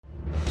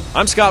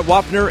I'm Scott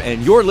Wapner,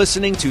 and you're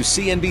listening to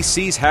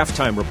CNBC's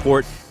Halftime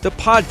Report, the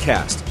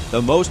podcast,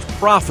 the most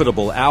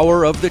profitable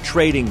hour of the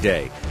trading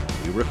day.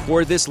 We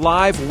record this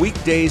live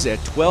weekdays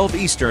at 12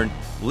 Eastern.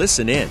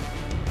 Listen in.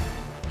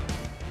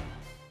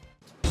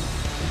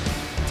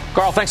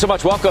 Carl, thanks so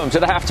much. Welcome to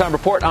the Halftime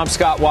Report. I'm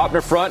Scott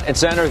Wapner, front and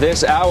center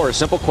this hour.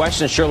 Simple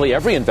question surely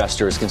every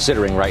investor is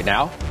considering right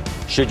now.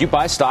 Should you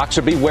buy stocks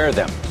or beware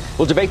them?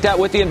 We'll debate that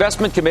with the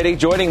investment committee.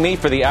 Joining me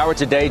for the hour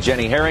today,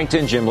 Jenny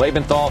Harrington, Jim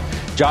Lebenthal,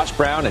 Josh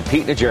Brown, and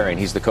Pete Najarian.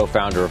 He's the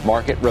co-founder of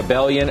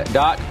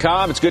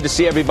MarketRebellion.com. It's good to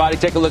see everybody.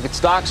 Take a look at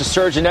stocks. A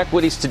surge in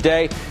equities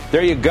today.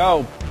 There you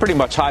go. Pretty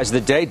much highs of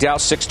the day. Dow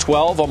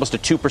 612, almost a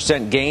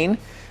 2% gain.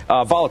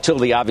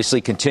 Volatility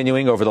obviously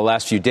continuing over the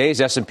last few days.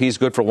 S&P is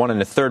good for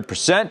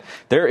 1.33%.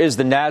 There is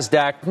the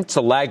NASDAQ. It's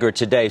a laggard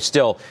today.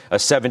 Still a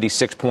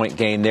 76-point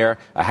gain there,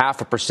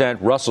 0.5%.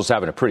 Russell's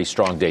having a pretty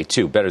strong day,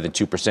 too. Better than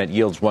 2%.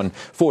 Yields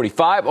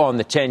 145 on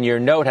the 10-year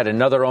note. Had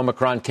another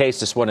Omicron case,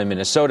 this one in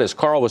Minnesota. As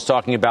Carl was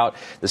talking about,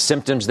 the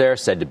symptoms there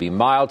said to be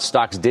mild.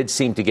 Stocks did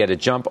seem to get a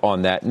jump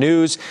on that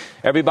news.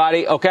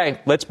 Everybody, okay,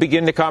 let's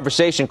begin the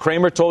conversation.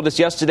 Cramer told us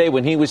yesterday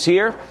when he was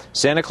here,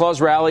 Santa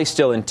Claus rally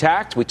still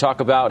intact. We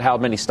talk about how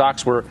many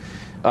stocks were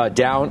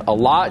down a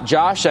lot.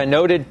 Josh, I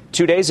noted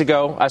 2 days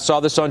ago, I saw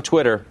this on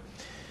Twitter.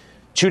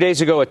 2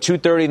 days ago at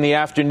 2:30 in the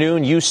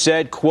afternoon, you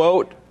said,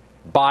 quote,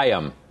 buy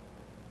them.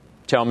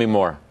 Tell me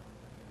more.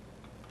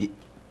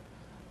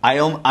 I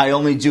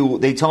only do,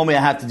 they told me I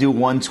have to do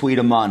one tweet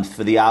a month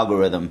for the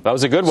algorithm. That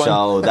was a good one.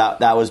 So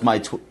that was my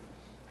tweet.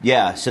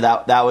 Yeah, so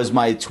that was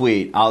my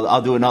tweet.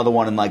 I'll do another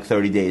one in like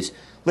 30 days.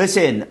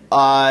 Listen,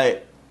 I'm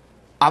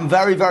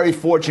very, very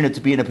fortunate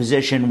to be in a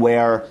position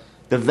where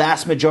the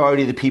vast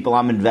majority of the people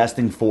I'm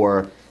investing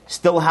for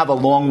still have a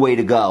long way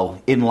to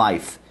go in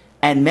life.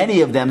 And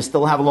many of them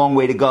still have a long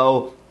way to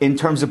go in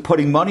terms of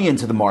putting money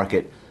into the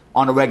market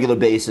on a regular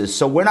basis.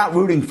 So we're not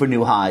rooting for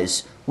new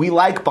highs. We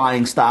like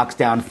buying stocks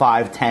down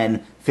 5,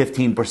 10,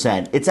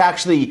 15%. It's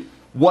actually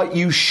what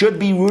you should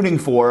be rooting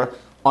for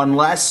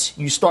unless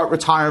you start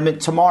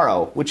retirement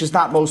tomorrow, which is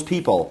not most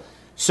people.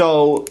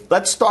 So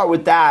let's start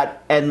with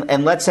that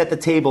and let's set the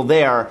table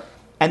there.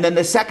 And then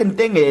the second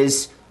thing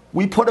is,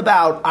 we put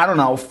about,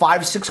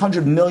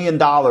 $500-600 million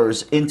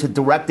into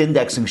direct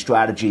indexing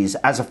strategies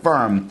as a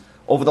firm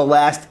over the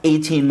last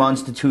 18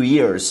 months to 2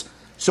 years.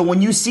 So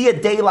when you see a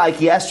day like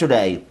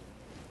yesterday,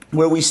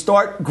 where we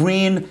start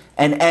green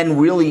and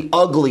end really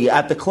ugly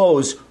at the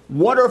close,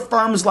 what are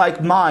firms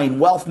like mine,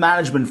 wealth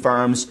management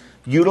firms,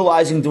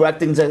 utilizing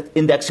direct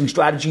indexing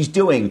strategies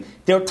doing?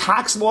 They're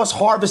tax loss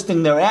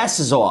harvesting their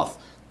asses off.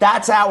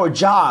 That's our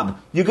job.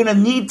 You're going to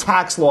need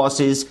tax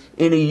losses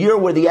in a year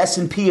where the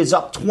S&P is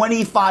up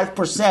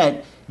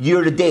 25%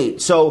 year to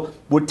date. So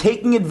we're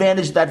taking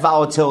advantage of that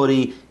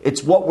volatility.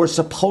 It's what we're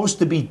supposed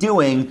to be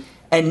doing.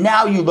 And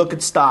now you look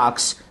at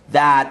stocks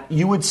that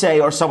you would say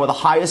are some of the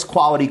highest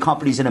quality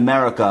companies in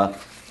America,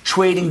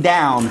 trading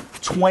down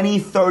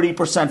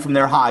 20-30% from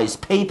their highs.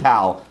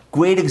 PayPal,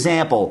 great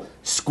example.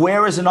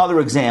 Square is another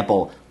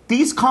example.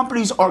 These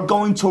companies are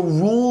going to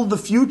rule the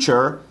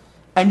future,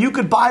 and you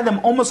could buy them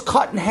almost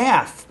cut in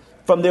half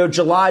from their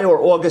July or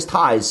August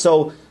highs.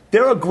 So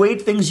there are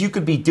great things you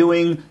could be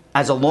doing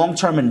as a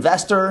long-term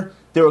investor.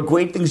 There are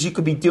great things you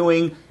could be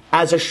doing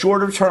as a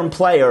shorter-term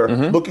player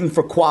looking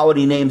for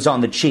quality names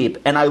on the cheap.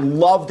 And I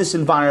love this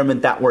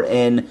environment that we're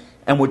in,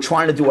 and we're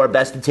trying to do our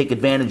best to take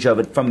advantage of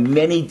it from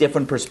many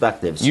different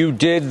perspectives. You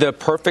did the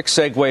perfect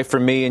segue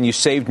for me, and you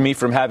saved me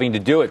from having to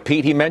do it.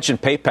 Pete, he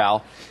mentioned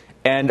PayPal.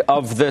 And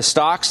of the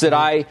stocks that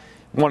I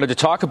wanted to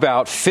talk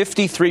about,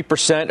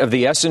 53% of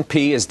the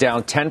S&P is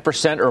down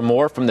 10% or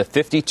more from the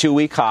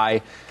 52-week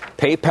high.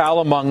 PayPal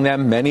among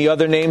them, many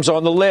other names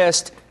on the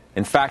list.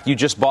 In fact, you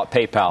just bought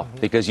PayPal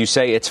because you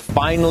say it's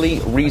finally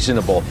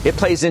reasonable. It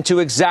plays into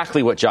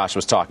exactly what Josh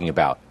was talking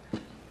about.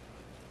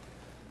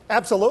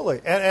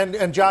 Absolutely.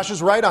 And Josh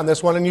is right on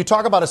this one. And you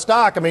talk about a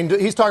stock,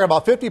 he's talking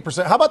about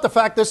 50%. How about the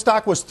fact this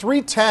stock was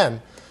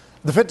 310?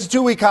 The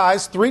 52-week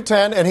highs,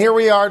 310, and here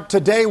we are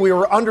today, we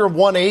were under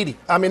 180.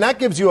 That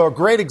gives you a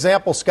great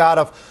example, Scott,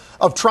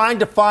 of trying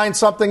to find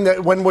something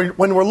that when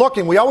we're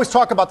looking, we always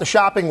talk about the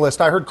shopping list.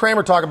 I heard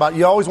Cramer talk about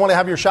you always want to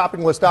have your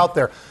shopping list out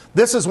there.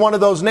 This is one of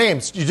those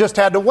names. You just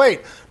had to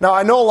wait. Now,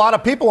 I know a lot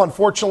of people,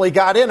 unfortunately,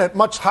 got in at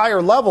much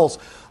higher levels.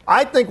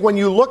 I think when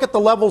you look at the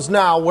levels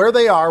now, where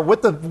they are,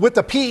 with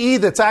the PE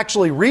that's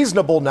actually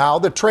reasonable now,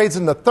 that trades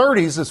in the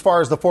 30s as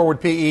far as the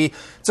forward PE,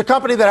 it's a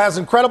company that has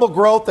incredible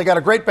growth. They got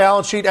a great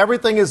balance sheet.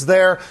 Everything is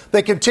there.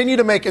 They continue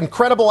to make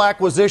incredible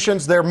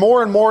acquisitions. They're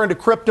more and more into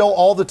crypto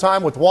all the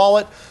time with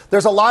Wallet.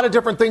 There's a lot of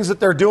different things that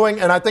they're doing,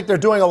 and I think they're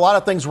doing a lot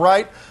of things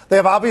right. They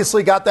have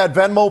obviously got that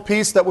Venmo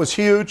piece that was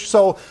huge.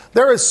 So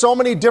there is so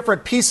many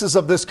different pieces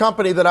of this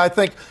company that I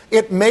think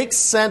it makes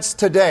sense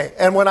today.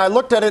 And when I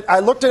looked at it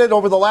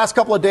over the last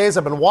couple of days.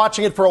 I've been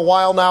watching it for a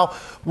while now,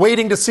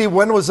 waiting to see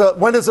when does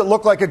it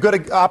look like a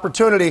good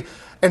opportunity.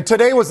 And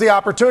today was the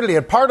opportunity.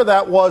 And part of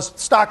that was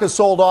stock is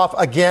sold off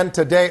again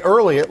today,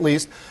 early at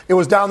least. It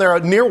was down there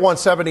at near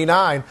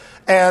 179.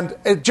 And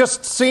it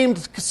just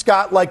seemed,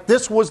 Scott, like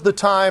this was the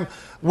time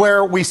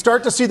where we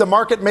start to see the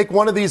market make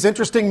one of these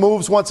interesting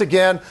moves once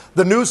again.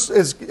 The news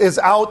is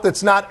out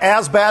that's not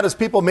as bad as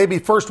people maybe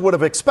first would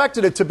have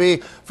expected it to be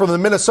from the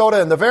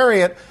Minnesota and the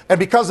variant. And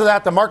because of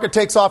that, the market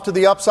takes off to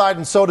the upside,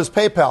 and so does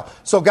PayPal.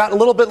 So got a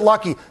little bit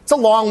lucky. It's a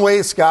long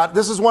way, Scott.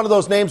 This is one of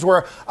those names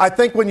where I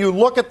think when you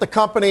look at the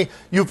company,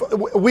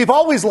 we've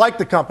always liked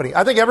the company.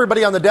 I think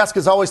everybody on the desk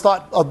has always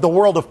thought of the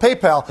world of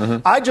PayPal.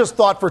 Mm-hmm. I just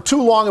thought for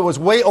too long it was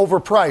way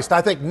overpriced.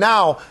 I think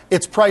now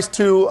it's priced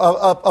to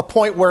a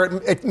point where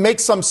it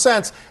makes some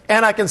sense,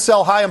 and I can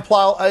sell high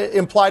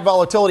implied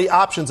volatility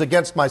options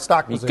against my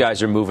stock position. You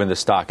guys are moving the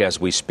stock as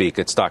we speak.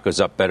 Its stock goes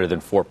up better than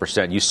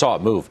 4%. You saw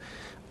it move.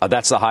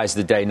 That's the highs of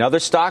the day. Another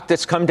stock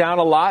that's come down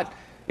a lot.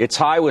 Its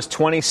high was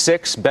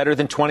 26, better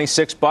than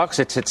 $26.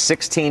 It's at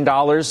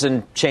 $16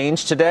 and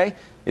change today,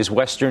 is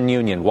Western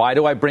Union. Why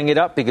do I bring it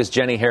up? Because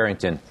Jenny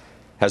Harrington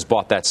has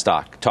bought that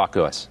stock. Talk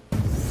to us.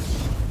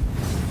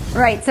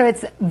 Right. So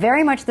it's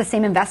very much the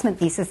same investment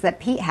thesis that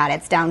Pete had.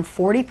 It's down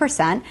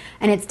 40%,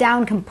 and it's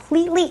down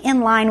completely in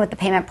line with the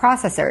payment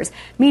processors.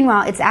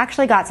 Meanwhile, it's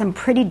actually got some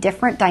pretty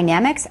different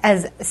dynamics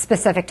as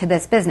specific to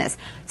this business.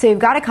 So you've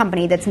got a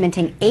company that's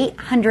minting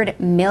 $800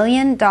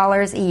 million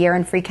a year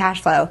in free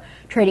cash flow,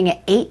 trading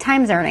at 8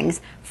 times earnings,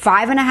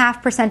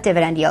 5.5%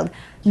 dividend yield.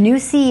 New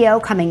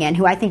CEO coming in,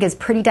 who I think is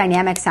pretty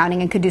dynamic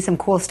sounding and could do some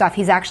cool stuff.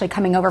 He's actually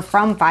coming over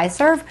from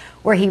Fiserv,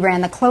 where he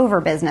ran the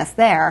Clover business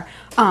there.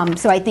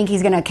 So I think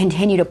he's going to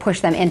continue to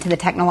push them into the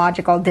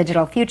technological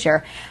digital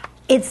future.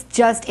 It's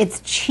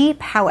cheap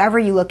however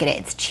you look at it.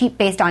 It's cheap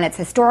based on its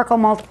historical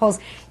multiples.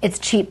 It's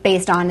cheap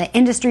based on the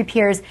industry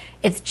peers.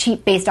 It's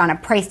cheap based on a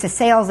price to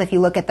sales. If you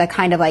look at the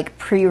kind of like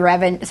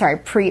pre-earnings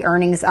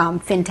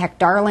fintech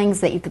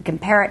darlings that you could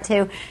compare it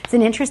to, it's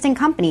an interesting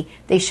company.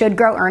 They should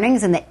grow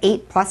earnings in the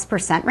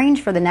 8+%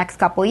 range for the next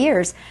couple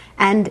years.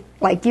 And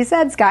like you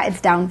said, Scott,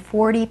 it's down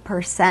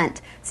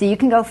 40%. So you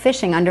can go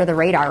fishing under the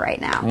radar right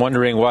now. I'm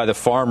wondering why the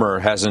farmer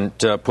hasn't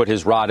put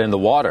his rod in the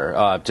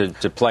water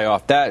to play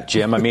off that,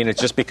 Jim. I mean,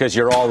 it's just because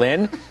you're all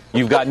in.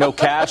 You've got no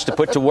cash to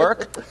put to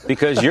work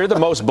because you're the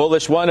most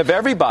bullish one of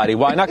everybody.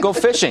 Why not go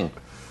fishing?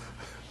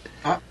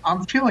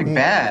 I'm feeling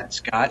bad,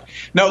 Scott.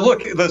 No,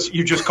 look,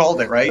 you just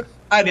called it, right?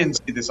 I didn't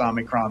see this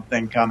Omicron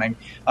thing coming.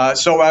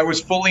 So I was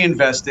fully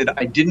invested.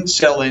 I didn't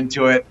sell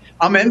into it.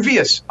 I'm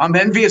envious. I'm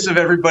envious of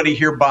everybody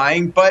here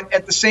buying. But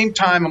at the same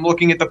time, I'm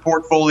looking at the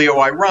portfolio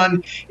I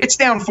run. It's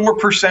down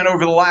 4%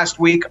 over the last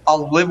week.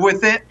 I'll live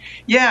with it.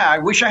 Yeah, I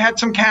wish I had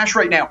some cash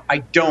right now. I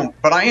don't.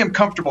 But I am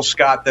comfortable,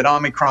 Scott, that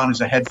Omicron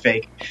is a head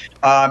fake.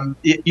 And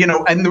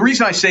the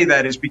reason I say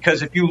that is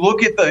because if you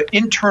look at the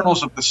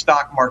internals of the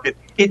stock market,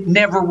 it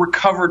never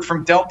recovered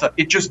from Delta.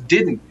 It just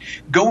didn't.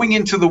 Going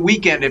into the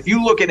weekend, if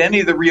you look at any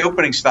of the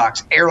reopening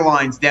stocks,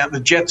 airlines down, the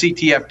Jets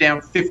ETF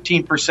down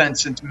 15%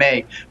 since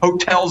May,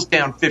 hotels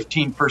down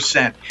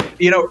 15%.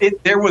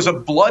 There was a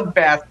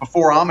bloodbath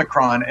before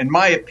Omicron. In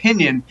my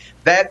opinion,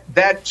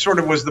 that sort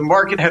of was the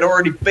market had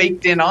already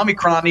baked in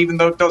Omicron, even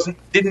though it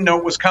didn't know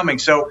it was coming.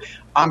 So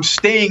I'm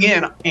staying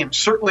in. I'm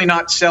certainly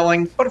not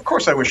selling, but of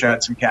course I wish I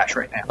had some cash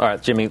right now. All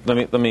right, Jimmy,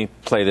 let me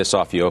play this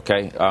off you,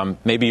 okay?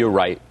 Maybe you're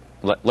right.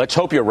 Let's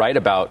hope you're right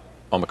about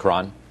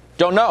Omicron.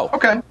 Don't know.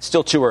 Okay.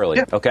 Still too early,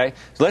 yeah. Okay?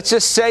 So let's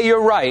just say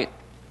you're right,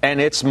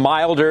 and it's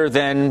milder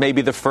than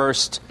maybe the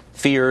first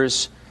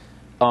fears,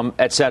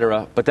 et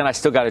cetera, but then I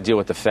still got to deal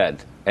with the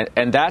Fed.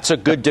 And that's a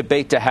good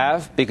debate to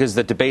have because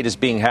the debate is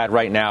being had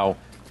right now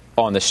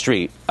on the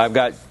street. I've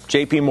got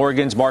J.P.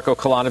 Morgan's Marko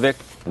Kolanovic.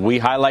 We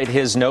highlight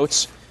his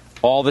notes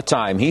all the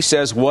time. He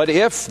says, what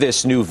if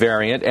this new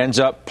variant ends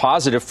up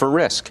positive for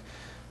risk?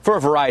 For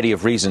a variety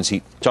of reasons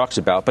he talks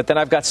about. But then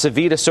I've got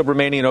Savita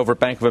Subramanian over at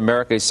Bank of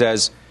America.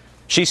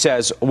 She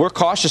says, we're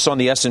cautious on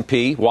the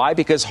S&P. Why?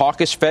 Because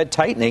hawkish Fed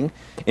tightening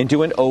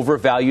into an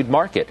overvalued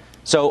market.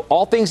 So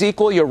all things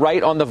equal, you're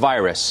right on the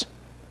virus.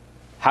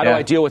 How do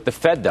I deal with the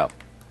Fed, though?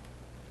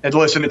 And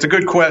listen, it's a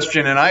good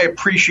question, and I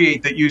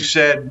appreciate that you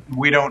said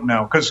we don't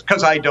know,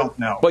 because I don't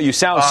know. Well, you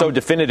sound so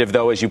definitive,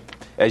 though, as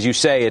you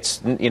say,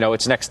 it's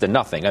next to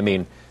nothing. I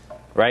mean,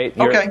 right?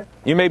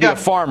 You may be a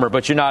farmer,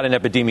 but you're not an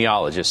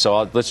epidemiologist,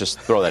 so let's just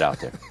throw that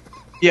out there.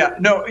 Yeah,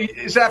 no,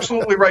 it's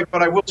absolutely right.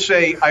 But I will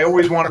say I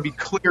always want to be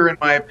clear in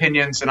my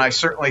opinions, and I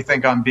certainly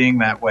think I'm being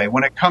that way.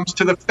 When it comes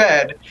to the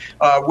Fed,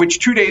 which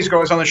 2 days ago I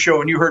was on the show,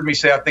 and you heard me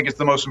say I think it's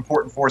the most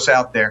important force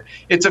out there.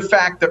 It's a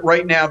fact that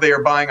right now they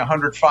are buying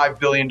 $105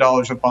 billion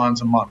of bonds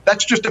a month.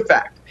 That's just a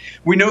fact.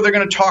 We know they're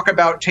going to talk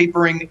about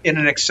tapering in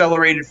an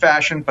accelerated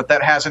fashion, but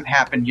that hasn't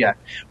happened yet.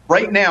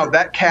 Right now,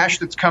 that cash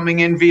that's coming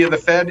in via the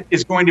Fed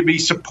is going to be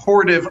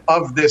supportive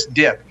of this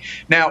dip.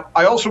 Now,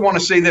 I also want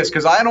to say this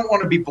because I don't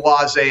want to be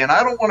blasé and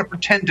I don't want to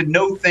pretend to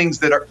know things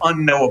that are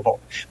unknowable.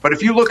 But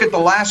if you look at the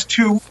last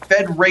 2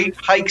 Fed rate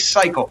hike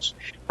cycles,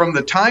 from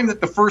the time that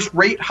the first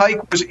rate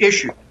hike was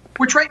issued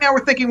which right now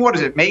we're thinking, what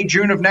is it, May,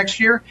 June of next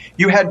year?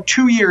 You had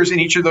 2 years in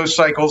each of those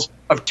cycles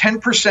of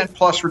 10%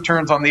 plus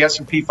returns on the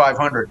S&P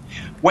 500.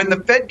 When the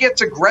Fed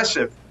gets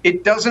aggressive,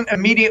 it doesn't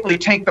immediately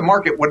tank the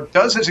market. What it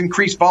does is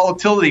increase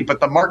volatility, but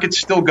the markets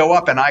still go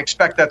up, and I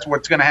expect that's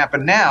what's going to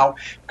happen now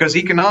because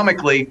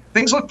economically,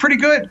 things look pretty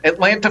good.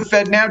 Atlanta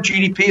Fed now,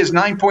 GDP is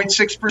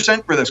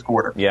 9.6% for this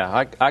quarter.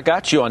 Yeah, I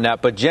got you on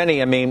that. But,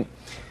 Jenny, I mean,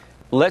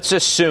 let's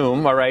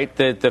assume, all right,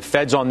 that the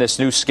Fed's on this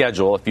new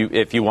schedule,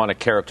 if you want to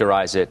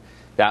characterize it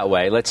that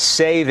way. Let's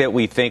say that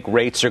we think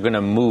rates are going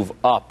to move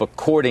up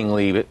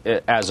accordingly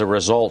as a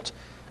result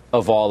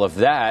of all of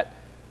that.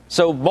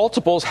 So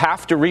multiples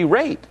have to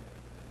re-rate.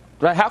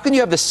 Right? How can you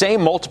have the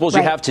same multiples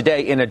you have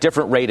today in a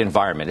different rate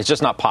environment? It's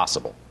just not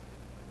possible.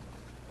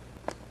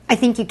 I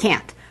think you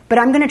can't. But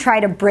I'm going to try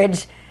to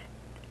bridge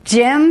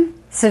Jim,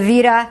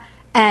 Savita,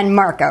 and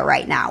Marco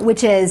right now,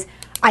 which is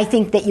I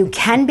think that you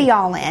can be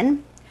all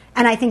in.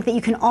 And I think that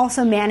you can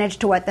also manage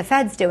to what the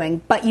Fed's doing,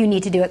 but you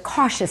need to do it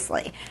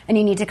cautiously. And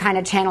you need to kind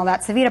of channel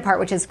that Savita part,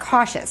 which is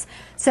cautious.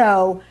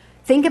 So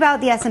think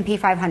about the S&P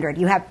 500.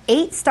 You have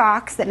 8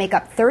 stocks that make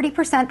up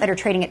 30% that are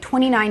trading at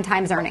 29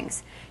 times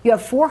earnings. You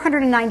have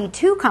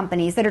 492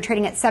 companies that are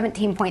trading at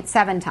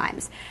 17.7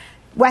 times.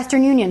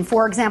 Western Union,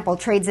 for example,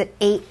 trades at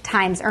 8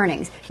 times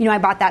earnings. You know, I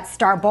bought that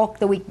Star Bulk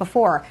the week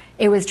before.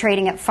 It was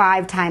trading at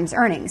 5 times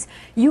earnings.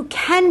 You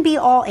can be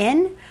all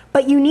in,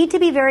 but you need to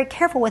be very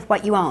careful with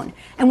what you own.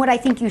 And what I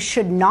think you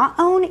should not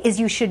own is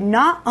you should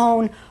not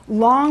own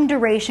long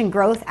duration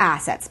growth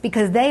assets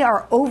because they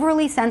are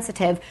overly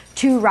sensitive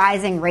to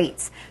rising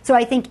rates. So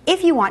I think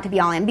if you want to be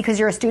all in because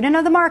you're a student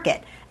of the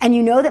market and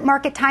you know that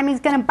market timing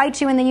is going to bite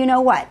you in the you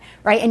know what,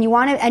 right? And you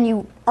want to, and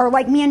you are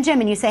like me and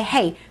Jim and you say,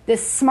 hey,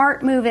 this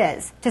smart move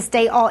is to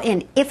stay all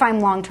in if I'm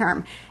long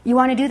term. You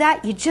want to do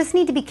that? You just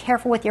need to be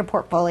careful with your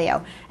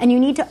portfolio. And you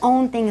need to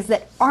own things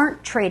that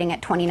aren't trading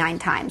at 29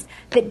 times,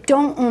 that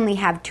don't only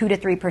have 2 to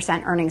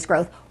 3% earnings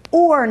growth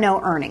or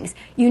no earnings.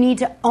 You need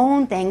to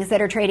own things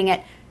that are trading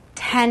at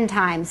 10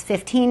 times,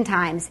 15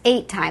 times,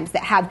 8 times,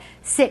 that have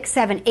 6,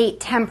 7, 8,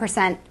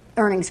 10%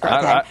 earnings growth.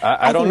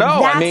 I don't know.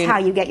 That's how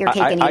you get your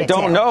cake and eat it too. I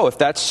don't know if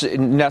that's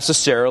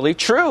necessarily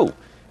true.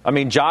 I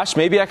mean, Josh,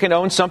 maybe I can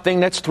own something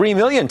that's 3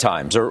 million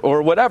times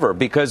or whatever,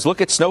 because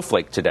look at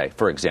Snowflake today,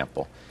 for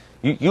example.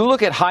 You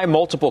look at high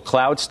multiple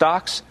cloud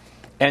stocks,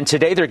 and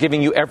today they're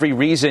giving you every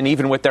reason,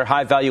 even with their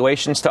high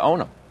valuations, to own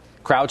them.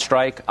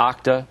 CrowdStrike,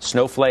 Okta,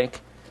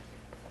 Snowflake.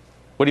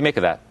 What do you make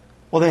of that?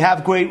 Well, they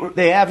have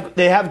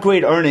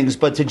great earnings,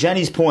 but to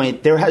Jenny's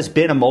point, there has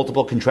been a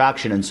multiple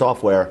contraction in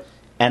software,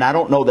 and I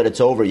don't know that it's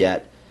over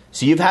yet.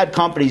 So you've had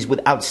companies with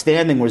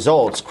outstanding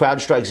results.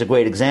 CrowdStrike's a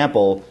great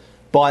example,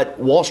 but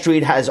Wall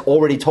Street has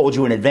already told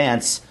you in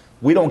advance,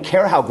 we don't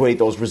care how great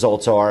those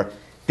results are.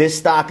 This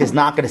stock is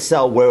not going to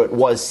sell where it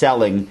was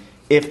selling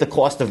if the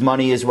cost of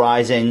money is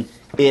rising,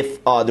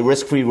 if the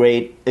risk-free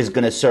rate is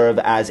going to serve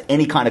as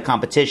any kind of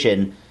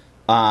competition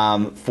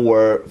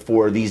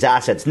for these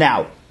assets.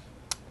 Now,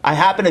 I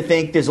happen to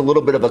think there's a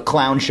little bit of a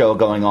clown show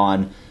going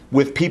on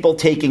with people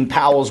taking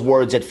Powell's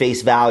words at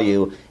face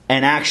value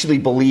and actually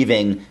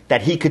believing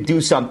that he could do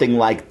something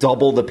like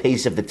double the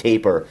pace of the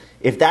taper.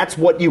 If that's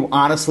what you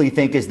honestly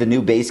think is the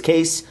new base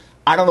case,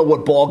 I don't know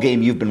what ball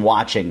game you've been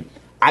watching.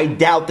 I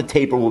doubt the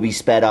taper will be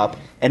sped up,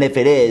 and if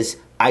it is,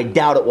 I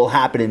doubt it will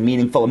happen in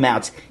meaningful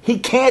amounts. He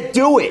can't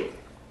do it.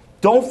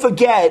 Don't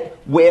forget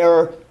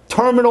where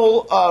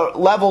terminal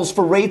levels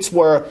for rates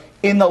were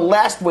in the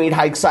last rate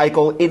hike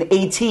cycle in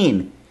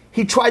 18.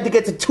 He tried to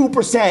get to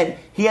 2%.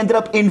 He ended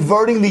up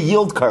inverting the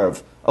yield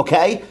curve,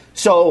 okay?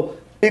 So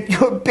if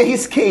your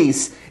base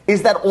case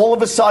is that all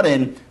of a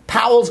sudden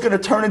Powell's going to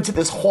turn into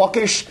this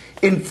hawkish,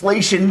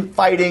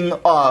 inflation-fighting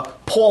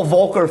Paul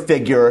Volcker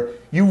figure,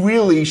 you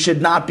really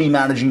should not be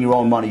managing your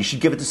own money. You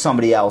should give it to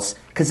somebody else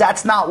because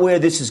that's not where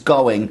this is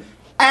going.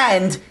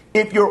 And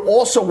if you're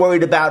also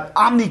worried about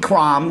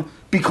Omicron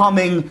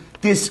becoming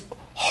this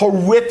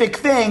horrific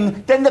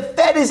thing, then the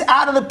Fed is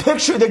out of the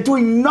picture. They're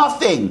doing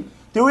nothing.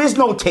 There is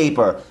no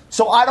taper.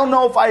 So I don't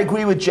know if I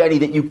agree with Jenny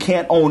that you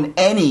can't own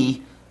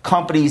any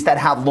companies that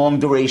have long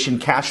duration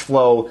cash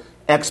flow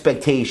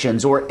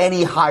expectations or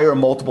any higher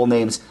multiple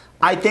names.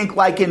 I think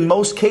like in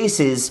most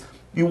cases,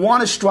 you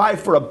want to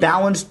strive for a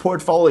balanced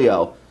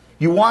portfolio.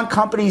 You want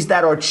companies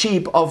that are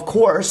cheap, of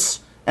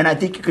course, and I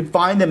think you could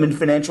find them in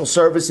financial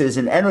services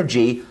and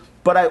energy,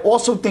 but I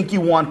also think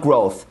you want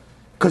growth.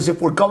 Because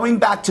if we're going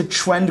back to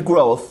trend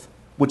growth,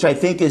 which I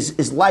think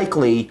is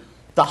likely,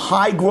 the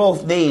high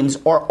growth names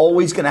are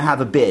always going to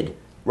have a bid,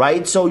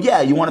 right? So,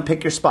 yeah, you want to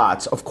pick your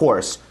spots, of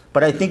course.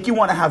 But I think you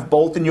want to have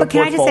both in your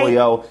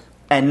portfolio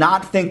and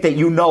not think that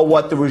you know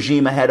what the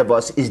regime ahead of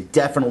us is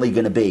definitely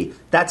going to be.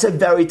 That's a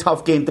very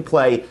tough game to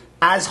play,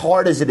 as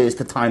hard as it is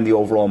to time the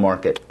overall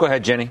market. Go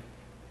ahead, Jenny.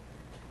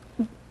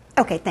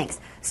 Okay, thanks.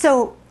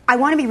 So I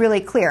want to be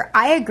really clear.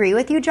 I agree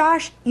with you,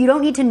 Josh. You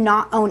don't need to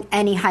not own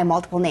any high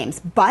multiple names.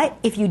 But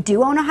if you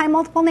do own a high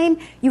multiple name,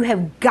 you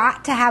have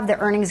got to have the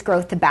earnings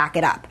growth to back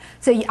it up.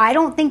 So I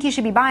don't think you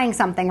should be buying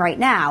something right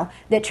now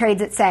that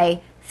trades at,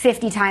 say,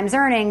 50 times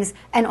earnings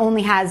and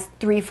only has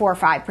 3, 4,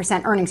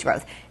 5% earnings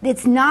growth.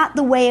 It's not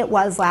the way it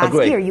was last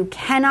year. You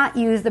cannot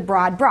use the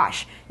broad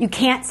brush. You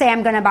can't say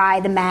I'm going to buy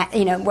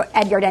what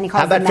Edgar Denny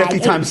calls the Mag 50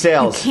 times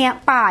sales? You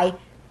can't buy.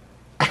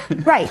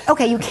 Right.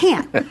 Okay, you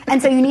can't.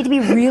 And so you need to be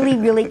really,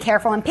 really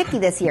careful and picky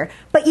this year.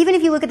 But even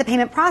if you look at the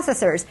payment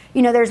processors,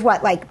 there's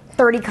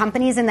 30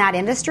 companies in that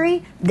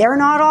industry. They're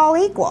not all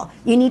equal.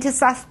 You need to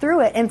suss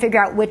through it and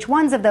figure out which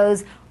ones of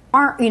those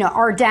are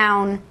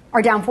down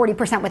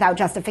 40% without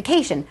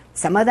justification.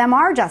 Some of them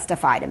are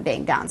justified in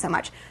being down so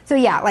much. So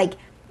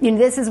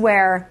this is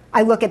where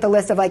I look at the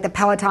list of the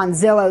Peloton,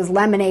 Zillows,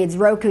 Lemonades,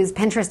 Roku's,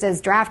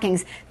 Pinterest's,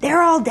 DraftKings.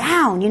 They're all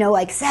down,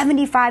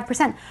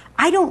 75%.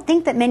 I don't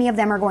think that many of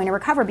them are going to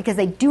recover because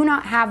they do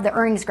not have the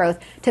earnings growth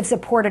to have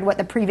supported what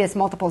the previous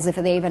multiples, if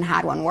they even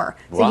had one, were.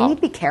 So you need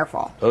to be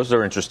careful. Those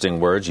are interesting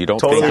words. You don't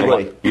think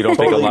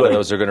a lot of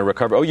those are going to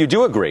recover. Oh, you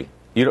do agree?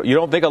 You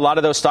don't think a lot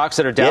of those stocks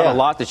that are down a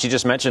lot that you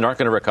just mentioned aren't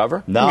going to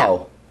recover?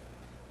 No.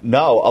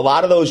 A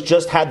lot of those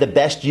just had the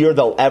best year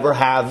they'll ever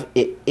have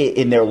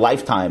in their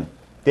lifetime.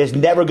 There's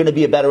never going to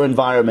be a better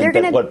environment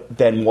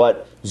than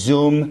what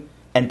Zoom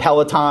and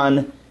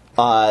Peloton.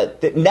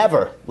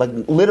 Never,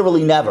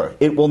 literally never.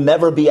 It will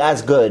never be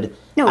as good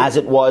as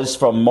it was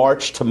from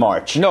March to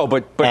March. No,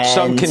 but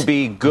some can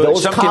be good.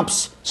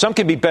 Some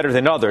can be better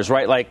than others,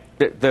 right?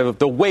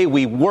 The way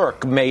we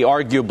work may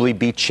arguably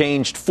be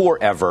changed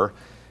forever,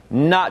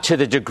 not to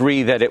the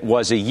degree that it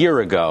was a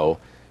year ago.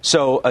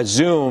 So a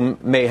Zoom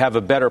may have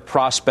a better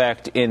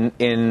prospect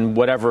in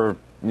whatever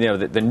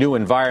the new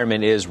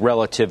environment is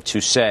relative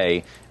to,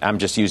 say, I'm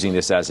just using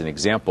this as an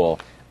example,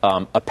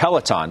 a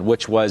Peloton,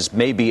 which was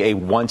maybe a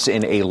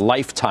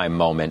once-in-a-lifetime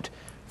moment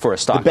for a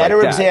stock like that. The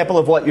better example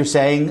of what you're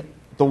saying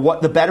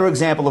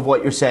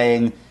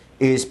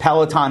is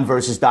Peloton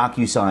versus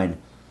DocuSign.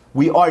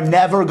 We are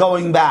never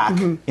going back,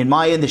 in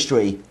my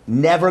industry,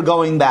 never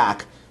going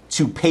back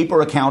to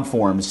paper account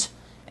forms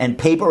and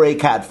paper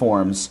ACAT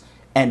forms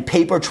and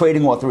paper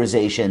trading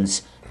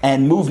authorizations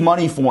and move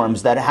money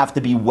forms that have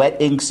to be wet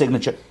ink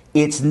signature.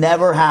 It's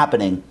never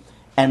happening.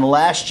 And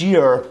last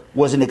year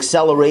was an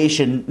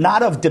acceleration,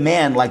 not of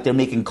demand like they're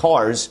making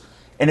cars,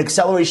 an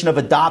acceleration of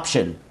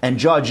adoption. And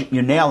Judge,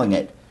 you're nailing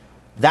it.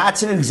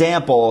 That's an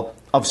example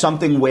of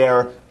something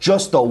where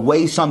just the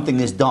way something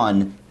is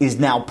done is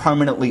now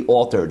permanently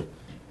altered.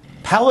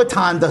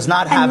 Peloton does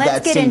not have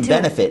that same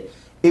benefit.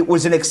 It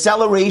was an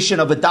acceleration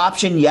of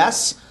adoption,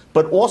 yes,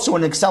 but also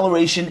an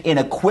acceleration in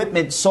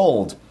equipment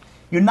sold.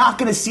 You're not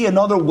going to see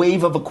another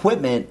wave of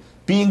equipment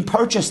being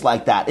purchased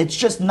like that. It's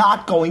just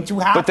not going to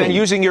happen. But then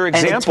using your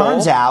example, and it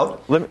turns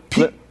out,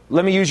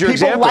 let me use your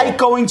example. People like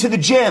going to the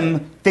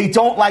gym. They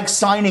don't like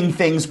signing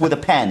things with a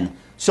pen.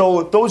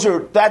 So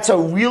that's a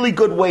really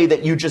good way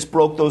that you just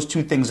broke those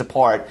two things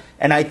apart.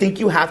 And I think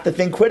you have to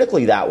think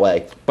critically that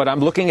way. But I'm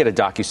looking at a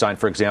DocuSign,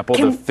 for example.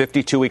 The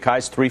 52-week high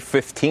is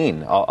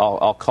 315.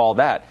 I'll call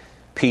that.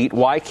 Pete,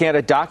 why can't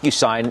a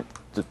DocuSign,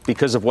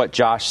 because of what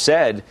Josh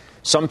said,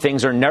 some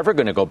things are never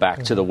going to go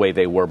back to the way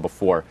they were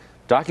before.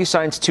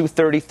 DocuSign's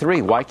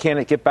 233. Why can't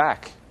it get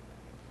back?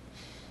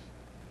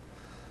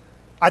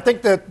 I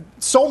think that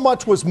so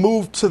much was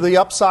moved to the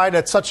upside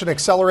at such an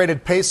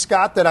accelerated pace,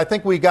 Scott, that I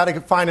think we got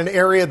to find an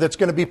area that's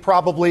going to be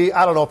probably,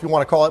 I don't know if you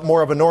want to call it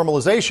more of a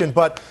normalization,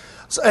 but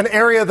an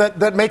area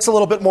that makes a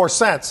little bit more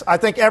sense. I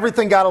think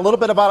everything got a little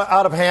bit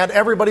out of hand.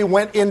 Everybody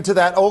went into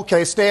that,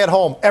 stay at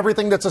home.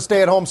 Everything that's a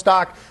stay-at-home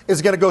stock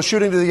is going to go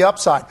shooting to the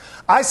upside.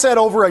 I said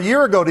over a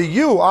year ago to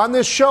you on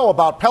this show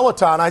about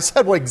Peloton, I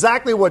said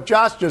exactly what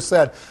Josh just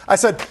said. I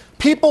said,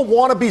 people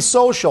want to be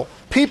social.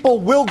 People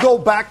will go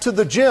back to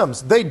the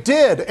gyms. They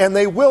did, and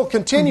they will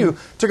continue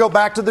to go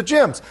back to the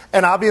gyms.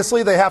 And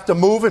obviously, they have to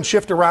move and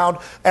shift around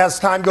as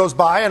time goes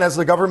by and as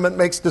the government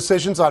makes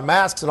decisions on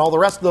masks and all the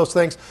rest of those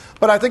things.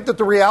 But I think that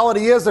the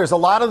reality is there's a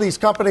lot of these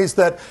companies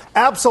that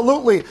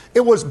absolutely,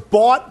 it was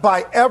bought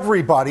by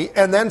everybody,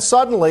 and then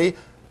suddenly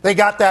they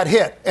got that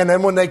hit. And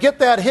then when they get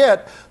that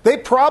hit, they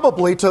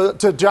probably,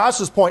 to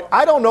Josh's point,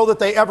 I don't know that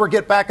they ever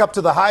get back up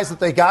to the highs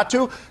that they got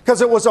to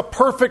because it was a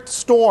perfect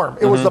storm.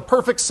 It was the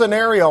perfect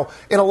scenario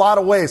in a lot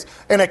of ways.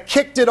 And it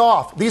kicked it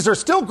off. These are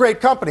still great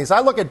companies.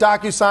 I look at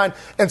DocuSign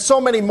and so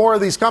many more of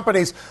these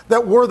companies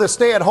that were the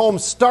stay-at-home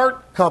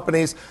start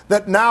companies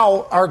that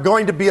now are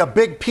going to be a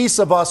big piece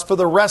of us for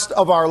the rest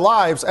of our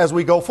lives as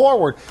we go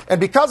forward.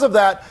 And because of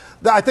that,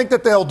 I think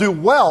that they'll do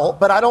well,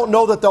 but I don't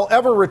know that they'll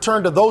ever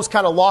return to those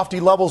kind of lofty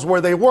levels where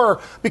they were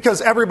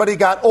because everybody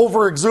got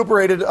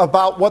over-exuberated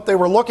about what they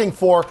were looking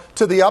for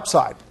to the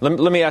upside. Let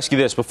me ask you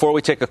this before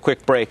we take a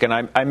quick break, and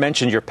I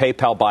mentioned your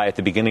PayPal buy at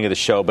the beginning of the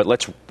show, but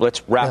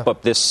let's wrap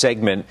up this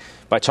segment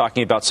by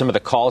talking about some of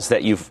the calls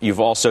that you've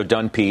also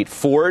done, Pete.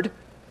 Ford,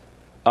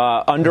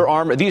 Under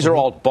Armour, these are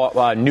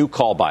all new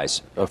call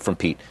buys from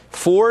Pete.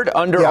 Ford,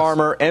 Under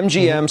Armour,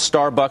 MGM,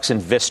 Starbucks, and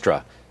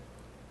Vistra.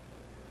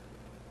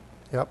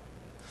 Yep.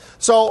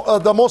 So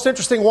the most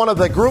interesting one of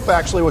the group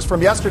actually was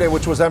from yesterday,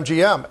 which was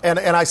MGM. And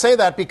I say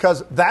that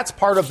because that's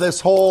part of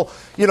this whole,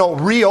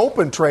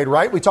 reopen trade,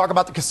 right? We talk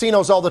about the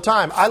casinos all the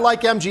time. I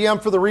like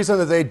MGM for the reason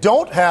that they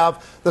don't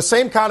have the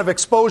same kind of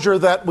exposure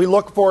that we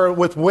look for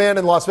with Wynn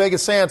and Las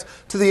Vegas Sands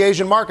to the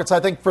Asian markets. I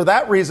think for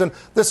that reason,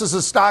 this is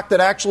a stock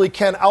that actually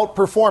can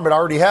outperform. It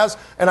already has,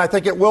 and I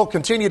think it will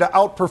continue to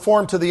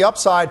outperform to the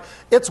upside.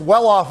 It's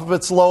well off of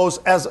its lows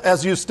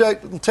as you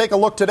take a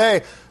look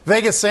today.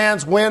 Vegas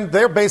Sands, Wynn,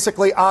 they're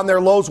basically on their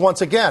lows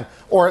once again,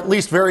 or at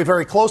least very,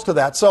 very close to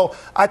that. So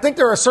I think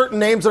there are certain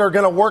names that are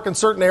going to work in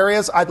certain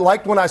areas. I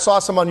liked when I saw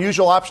some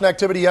unusual option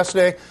activity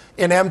yesterday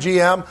in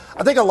MGM.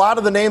 I think a lot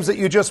of the names that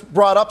you just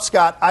brought up,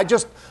 Scott,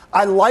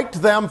 I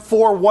liked them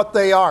for what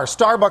they are.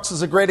 Starbucks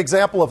is a great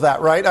example of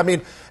that, right? I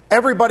mean,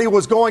 everybody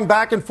was going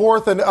back and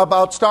forth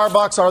about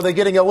Starbucks. Are they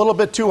getting a little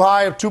bit too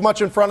high, too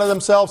much in front of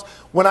themselves?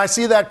 When I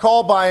see that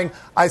call buying,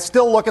 I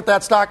still look at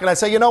that stock and I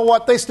say, you know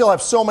what? They still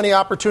have so many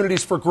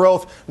opportunities for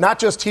growth, not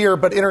just here,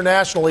 but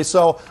internationally.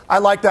 So I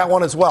like that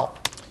one as well.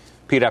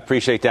 Pete, I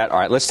appreciate that. All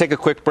right, let's take a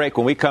quick break.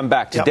 When we come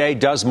back, today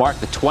does mark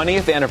the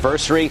 20th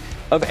anniversary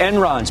of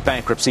Enron's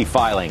bankruptcy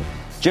filing.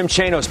 Jim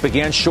Chanos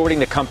began shorting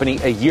the company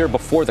a year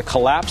before the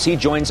collapse. He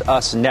joins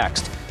us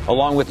next,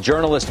 along with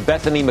journalist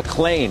Bethany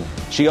McLean.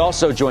 She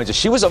also joins us.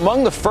 She was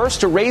among the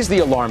first to raise the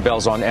alarm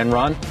bells on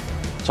Enron.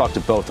 We'll talk to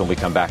both when we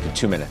come back in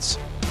 2 minutes.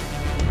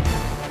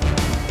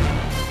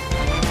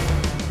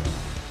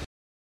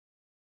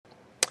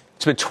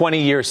 It's been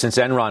 20 years since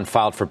Enron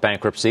filed for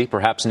bankruptcy.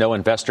 Perhaps no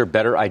investor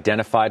better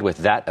identified with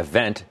that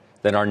event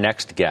than our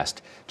next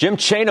guest. Jim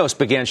Chanos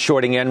began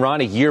shorting Enron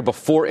a year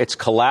before its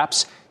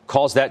collapse.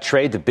 Calls that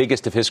trade the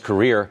biggest of his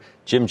career.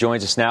 Jim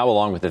joins us now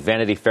along with the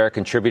Vanity Fair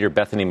contributor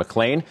Bethany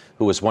McLean,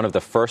 who was one of the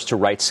first to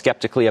write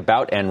skeptically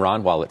about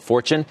Enron while at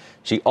Fortune.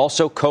 She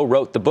also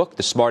co-wrote the book,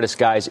 The Smartest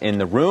Guys in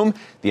the Room,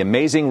 The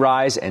Amazing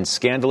Rise and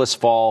Scandalous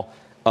Fall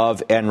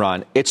of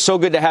Enron. It's so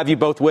good to have you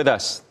both with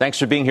us. Thanks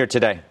for being here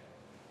today.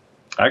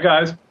 Hi,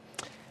 guys.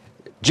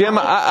 Jim,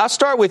 I'll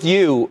start with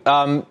you.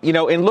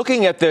 In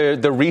looking at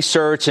the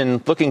research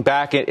and looking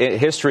back at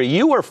history,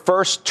 you were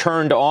first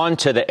turned on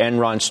to the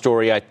Enron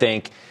story, I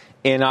think,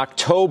 in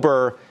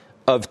October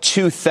of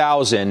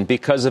 2000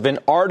 because of an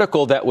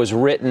article that was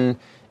written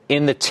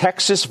in the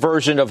Texas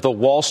version of the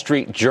Wall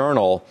Street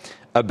Journal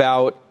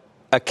about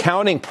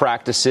accounting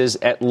practices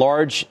at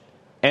large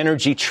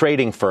energy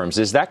trading firms.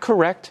 Is that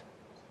correct?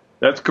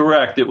 That's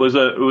correct. It was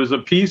a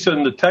piece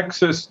in the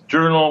Texas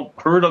Journal,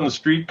 Heard on the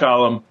Street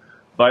column,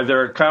 by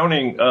their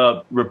accounting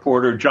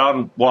reporter,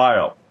 John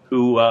Weil,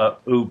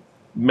 who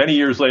many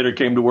years later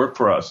came to work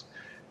for us.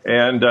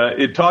 And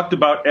it talked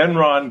about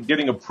Enron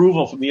getting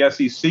approval from the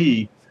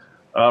SEC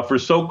for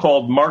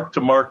so-called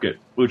mark-to-market,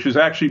 which is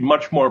actually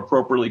much more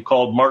appropriately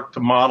called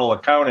mark-to-model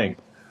accounting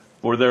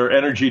for their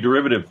energy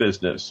derivative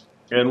business.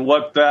 And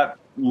what that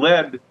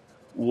led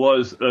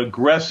was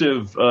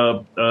aggressive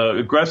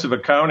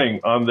accounting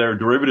on their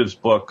derivatives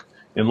book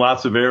in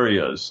lots of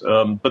areas.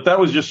 But that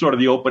was just sort of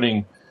the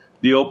opening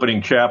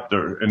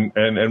chapter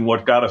and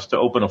what got us to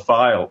open a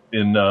file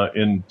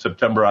in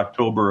September,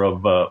 October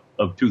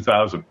of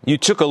 2000. You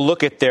took a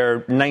look at their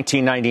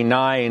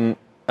 1999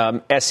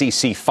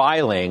 SEC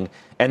filing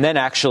and then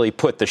actually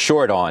put the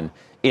short on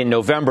in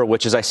November,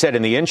 which, as I said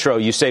in the intro,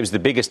 you say was the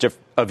biggest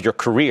of your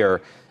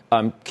career.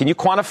 Can you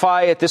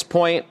quantify at this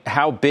point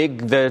how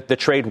big the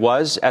trade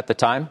was at the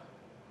time?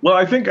 Well,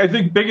 I think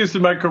biggest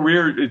in my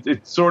career.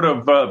 It's sort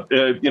of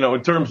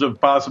in terms of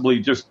possibly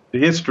just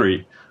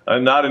history.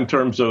 Not in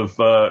terms of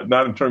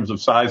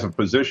size of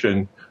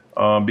position,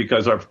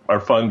 because our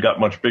fund got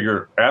much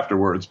bigger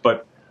afterwards.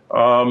 But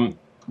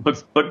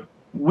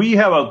we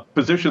have a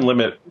position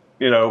limit,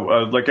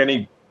 like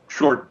any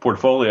short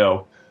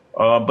portfolio.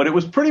 But it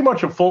was pretty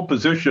much a full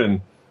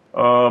position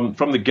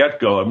from the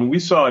get-go. I mean, we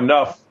saw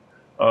enough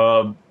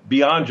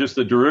beyond just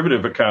the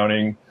derivative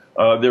accounting.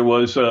 There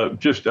was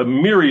just a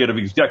myriad of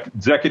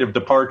executive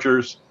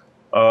departures.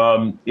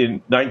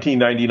 In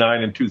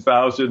 1999 and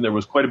 2000, there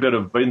was quite a bit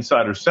of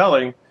insider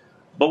selling.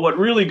 But what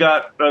really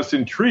got us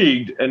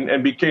intrigued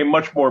and became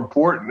much more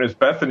important, as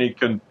Bethany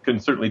can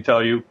certainly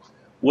tell you,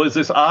 was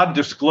this odd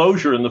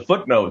disclosure in the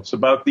footnotes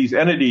about these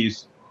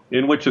entities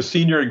in which a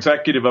senior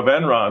executive of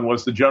Enron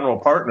was the general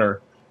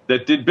partner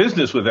that did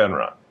business with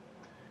Enron.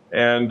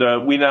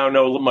 And we now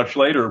know much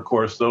later, of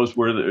course, those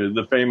were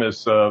the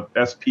famous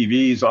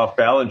SPVs off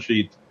balance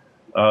sheet,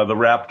 the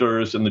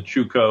Raptors and the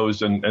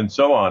Chucos and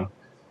so on.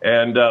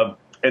 And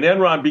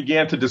Enron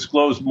began to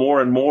disclose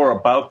more and more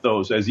about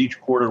those as each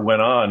quarter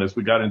went on, as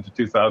we got into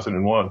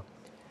 2001.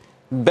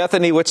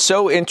 Bethany, what's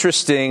so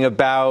interesting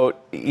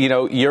about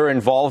your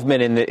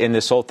involvement in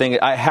this whole thing?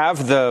 I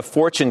have the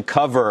Fortune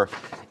cover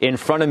in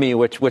front of me,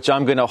 which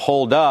I'm going to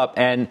hold up,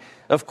 and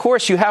of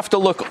course you have to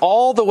look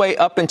all the way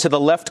up into the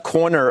left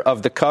corner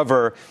of the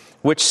cover,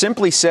 which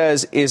simply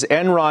says, "Is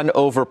Enron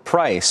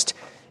overpriced?"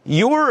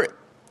 Your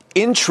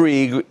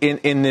intrigue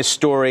in this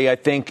story, I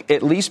think,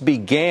 at least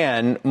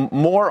began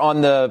more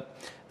on the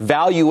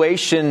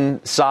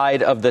valuation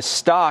side of the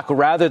stock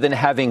rather than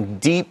having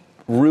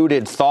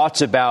deep-rooted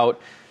thoughts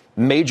about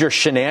major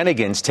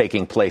shenanigans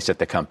taking place at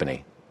the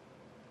company.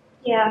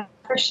 Yeah,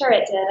 for sure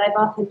it did. I've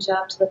often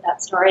joked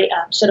that story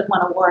should have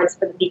won awards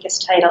for the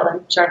weakest title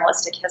in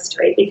journalistic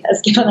history,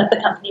 because given that the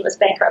company was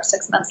bankrupt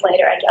 6 months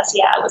later, I guess,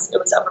 yeah, it was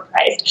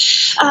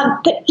overpriced.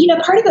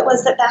 But, part of it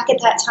was that back at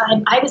that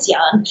time, I was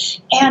young,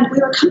 and we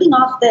were coming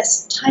off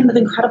this time of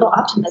incredible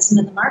optimism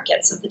in the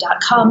markets of the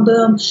dot-com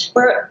boom,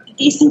 where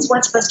these things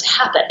weren't supposed to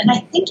happen. And I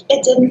think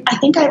it didn't. I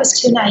think I was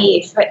too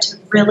naive for it to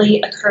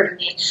really occur to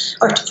me,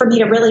 or for me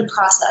to really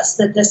process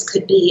that this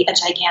could be a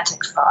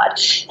gigantic fraud.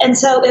 And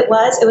so it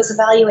was a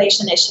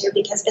valuation issue,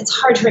 because it's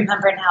hard to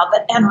remember now,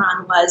 but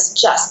Enron was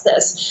just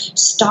this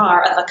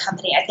star of a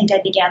company. I think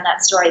I began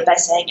that story by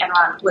saying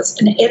Enron was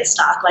an it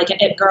stock, like an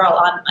it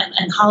girl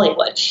in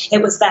Hollywood.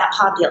 It was that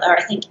popular.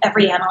 I think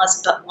every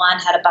analyst but one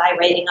had a buy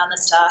rating on the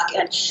stock,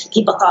 and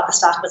people thought the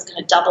stock was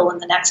going to double in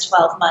the next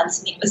 12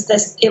 months. I mean,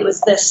 it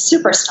was this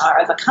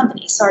superstar of a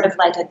company, sort of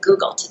like a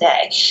Google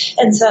today.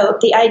 And so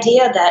the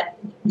idea that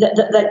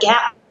the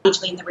gap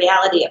between the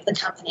reality of the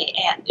company,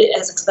 and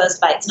as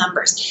exposed by its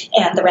numbers,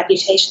 and the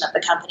reputation of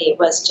the company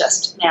was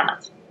just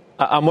mammoth.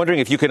 I'm wondering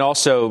if you can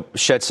also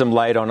shed some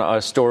light on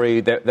a story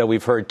that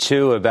we've heard,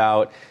 too,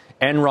 about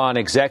Enron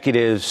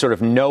executives sort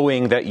of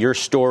knowing that your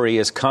story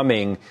is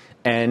coming,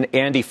 and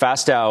Andy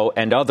Fastow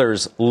and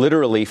others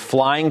literally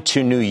flying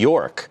to New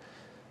York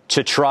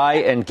to try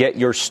and get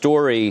your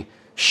story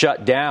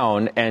shut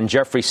down. And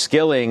Jeffrey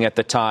Skilling at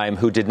the time,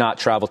 who did not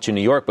travel to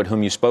New York, but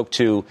whom you spoke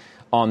to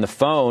on the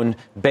phone,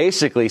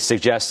 basically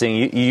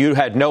suggesting you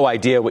had no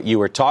idea what you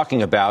were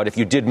talking about. If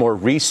you did more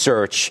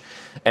research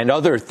and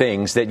other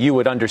things, that you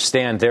would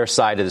understand their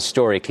side of the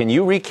story. Can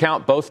you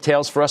recount both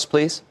tales for us,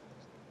 please?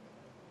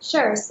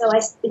 Sure. So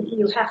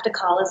you have to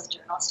call as a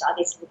journalist,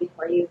 obviously,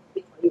 before you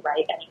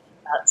write anything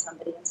about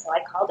somebody. And so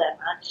I called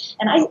Enron,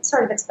 and I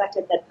sort of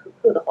expected that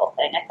poo-poo the whole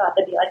thing. I thought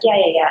they'd be like,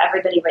 yeah,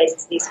 everybody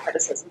raises these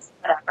criticisms,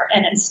 whatever.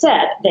 And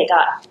instead, they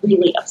got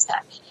really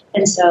upset.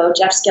 And so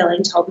Jeff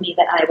Skilling told me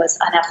that I was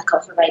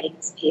unethical for writing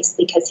this piece,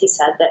 because he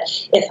said that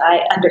if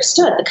I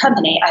understood the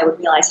company, I would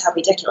realize how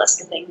ridiculous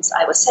the things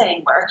I was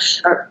saying were,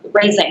 or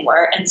raising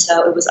were. And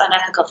so it was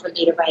unethical for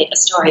me to write a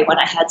story when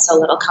I had so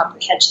little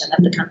comprehension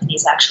of the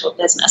company's actual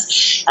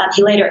business.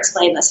 He later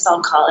explained this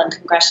phone call in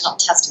congressional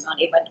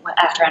testimony when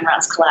after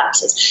Enron's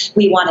collapse.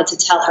 We wanted to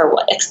tell her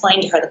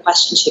explain to her the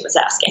question she was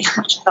asking,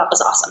 which I thought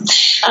was awesome.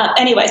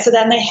 Anyway, so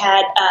then they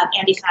had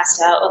Andy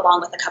Fastow,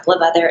 along with a couple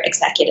of other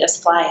executives,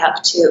 fly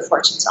up to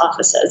Fortune's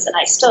offices. And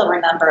I still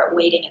remember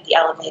waiting at the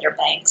elevator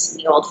banks in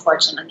the old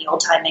Fortune and the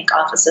old Time Inc.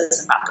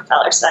 offices in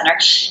Rockefeller Center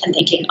and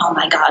thinking, oh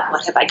my God,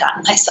 what have I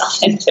gotten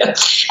myself into?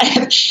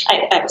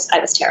 I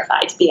was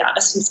terrified, to be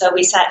honest. And so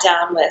we sat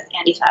down with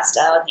Andy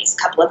Fastow and these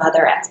couple of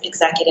other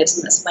executives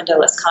in this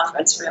windowless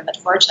conference room at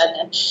Fortune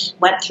and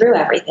went through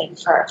everything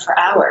for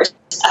hours,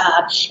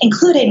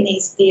 including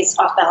these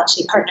off-balance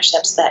sheet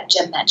partnerships that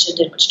Jim mentioned,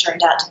 and which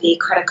turned out to be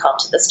critical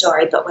to the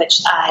story, but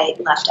which I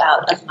left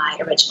out of my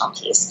original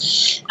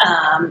piece.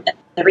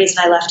 The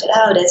reason I left it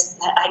out is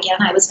that,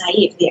 again, I was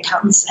naive. The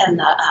accountants and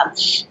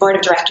the board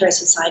of directors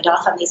had signed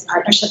off on these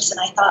partnerships, and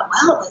I thought,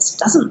 well, this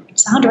doesn't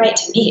sound right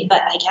to me,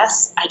 but I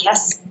guess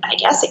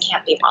it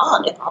can't be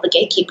wrong if all the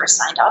gatekeepers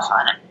signed off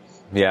on it.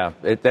 Yeah,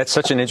 that's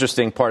such an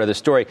interesting part of the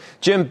story.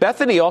 Jim,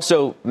 Bethany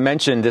also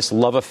mentioned this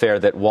love affair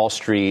that Wall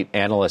Street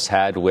analysts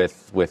had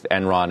with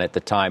Enron at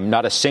the time.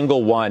 Not a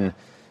single one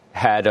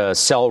had a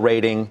sell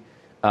rating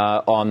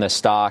on the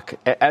stock.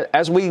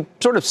 As we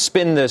sort of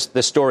spin this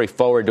story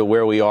forward to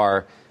where we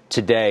are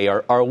today,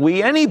 are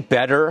we any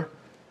better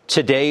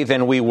today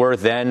than we were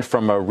then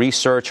from a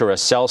research or a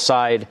sell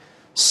side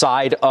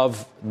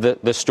of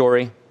the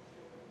story?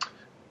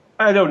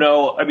 I don't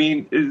know. I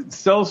mean, the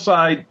sell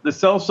side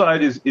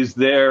is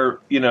there,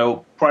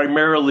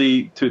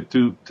 primarily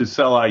to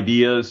sell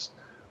ideas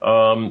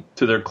to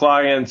their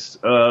clients.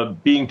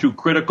 Being too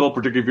critical,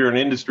 particularly if you're an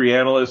industry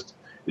analyst,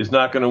 is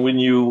not going to win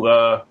you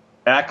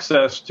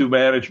access to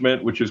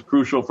management, which is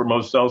crucial for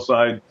most sell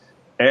side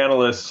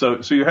analysts. So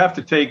you have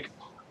to take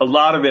a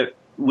lot of it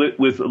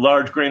with a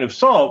large grain of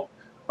salt.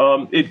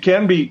 It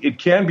can be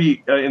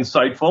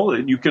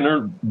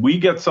insightful. We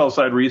get sell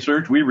side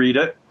research, we read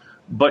it.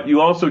 But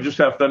you also just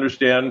have to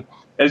understand,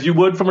 as you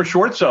would from a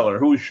short seller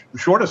who's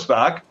short a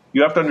stock,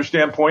 you have to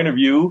understand point of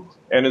view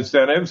and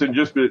incentives and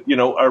just,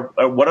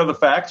 what are the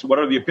facts, what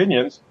are the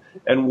opinions,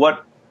 and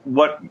what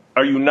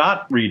are you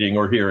not reading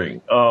or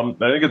hearing? I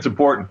think it's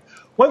important.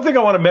 One thing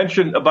I want to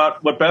mention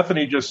about what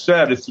Bethany just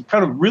said, it's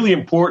kind of really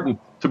important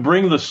to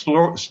bring the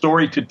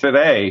story to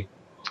today.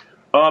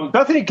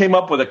 Bethany came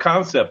up with a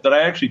concept that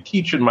I actually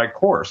teach in my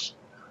course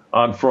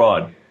on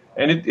fraud.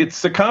 And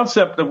it's the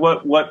concept of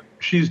what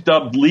she's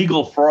dubbed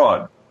legal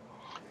fraud.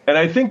 And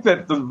I think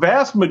that the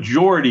vast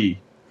majority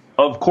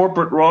of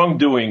corporate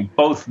wrongdoing,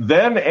 both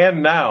then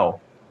and now,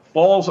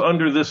 falls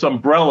under this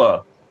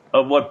umbrella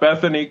of what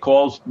Bethany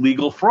calls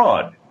legal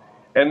fraud.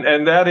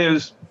 And that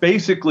is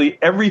basically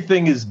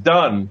everything is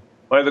done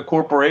by the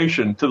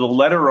corporation to the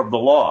letter of the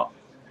law.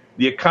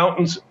 The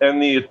accountants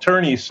and the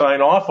attorneys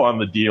sign off on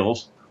the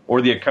deals,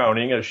 or the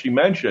accounting, as she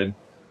mentioned,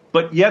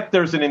 but yet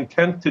there's an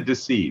intent to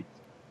deceive.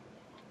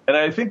 And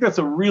I think that's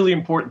a really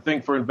important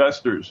thing for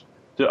investors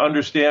to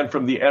understand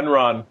from the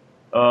Enron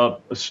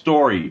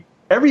story.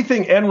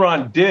 Everything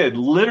Enron did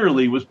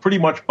literally was pretty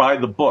much by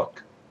the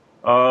book.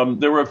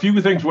 There were a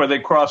few things where they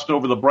crossed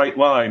over the bright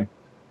line,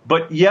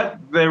 but yet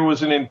there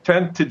was an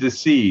intent to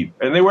deceive.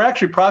 And they were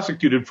actually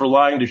prosecuted for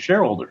lying to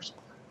shareholders,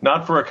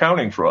 not for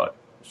accounting fraud.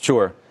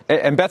 Sure.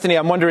 And Bethany,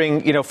 I'm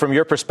wondering, from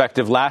your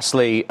perspective,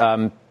 lastly,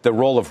 the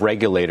role of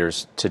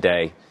regulators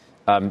today.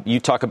 You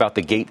talk about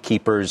the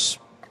gatekeepers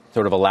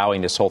sort of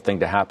allowing this whole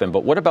thing to happen.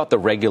 But what about the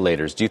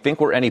regulators? Do you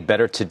think we're any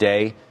better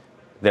today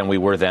than we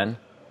were then?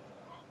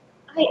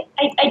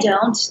 I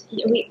don't.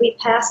 We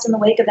passed in the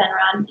wake of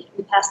Enron,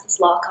 we passed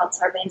this law called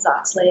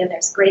Sarbanes-Oxley, and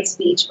there's a great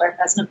speech where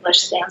President Bush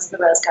stands in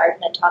the Rose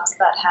Garden and talks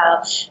about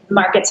how the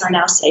markets are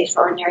now safe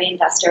for ordinary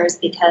investors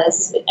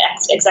because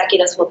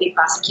executives will be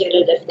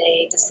prosecuted if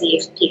they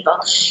deceive people.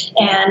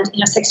 And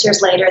 6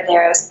 years later,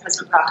 there's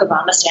President Barack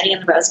Obama standing in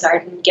the Rose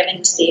Garden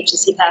giving a speech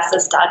as he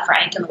passes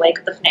Dodd-Frank in the wake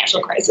of the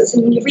financial crisis.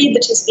 And when you read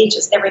the two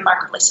speeches, they're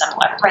remarkably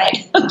similar,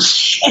 right?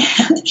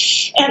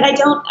 and I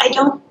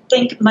don't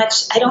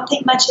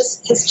think much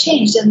has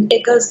changed, and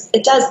it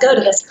does go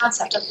to this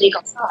concept of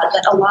legal fraud,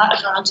 that a lot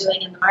of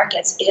wrongdoing in the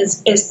markets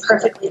is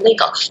perfectly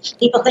legal.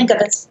 People think of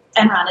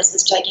Enron as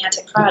this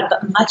gigantic fraud,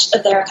 but much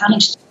of their accounting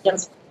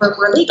systems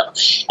were legal,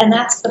 and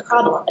that's the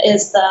problem: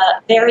 is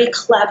the very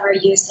clever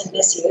use and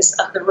misuse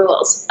of the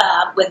rules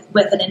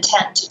with an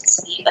intent to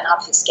deceive and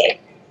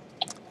obfuscate.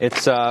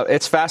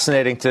 It's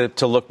fascinating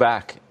to look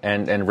back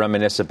and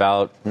reminisce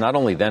about not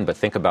only then, but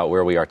think about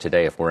where we are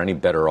today, if we're any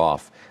better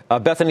off.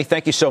 Bethany,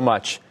 thank you so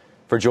much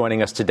for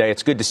joining us today.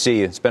 It's good to see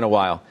you. It's been a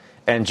while.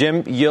 And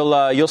Jim,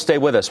 you'll stay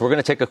with us. We're going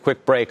to take a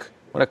quick break. I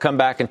want to come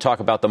back and talk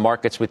about the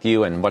markets with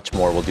you and much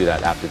more. We'll do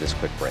that after this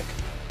quick break.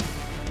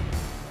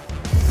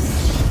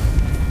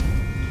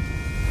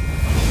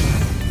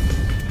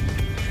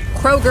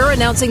 Kroger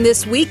announcing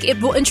this week it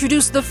will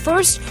introduce the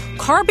first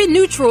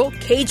carbon-neutral,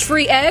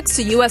 cage-free eggs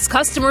to U.S.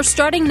 customers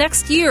starting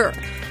next year.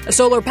 A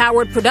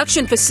solar-powered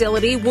production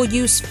facility will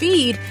use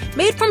feed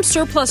made from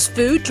surplus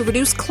food to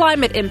reduce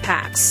climate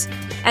impacts.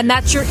 And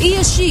that's your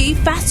ESG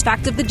Fast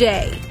Fact of the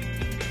Day.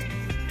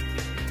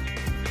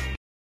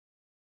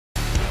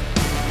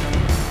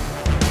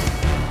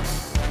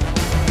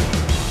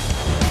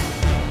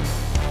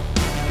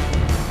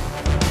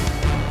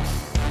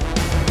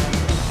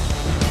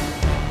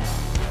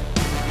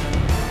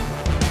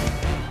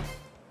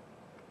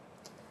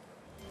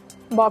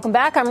 Welcome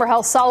back. I'm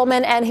Rahel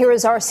Solomon, and here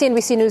is our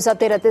CNBC News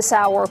update at this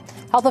hour.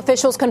 Health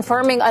officials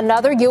confirming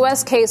another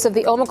U.S. case of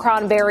the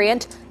Omicron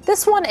variant,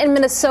 this one in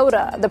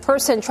Minnesota. The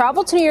person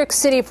traveled to New York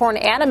City for an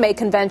anime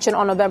convention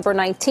on November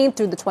 19th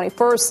through the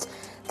 21st.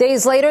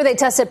 Days later, they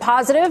tested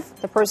positive.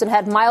 The person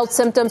had mild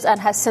symptoms and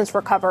has since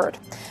recovered.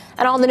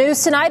 And on the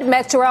news tonight,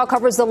 Meg Terrell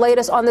covers the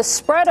latest on the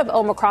spread of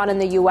Omicron in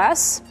the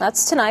U.S.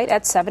 That's tonight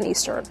at 7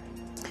 Eastern.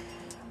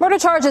 Murder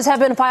charges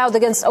have been filed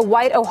against a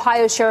white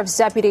Ohio sheriff's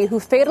deputy who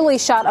fatally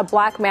shot a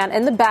black man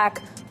in the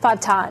back 5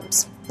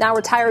 times. Now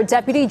retired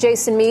Deputy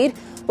Jason Meade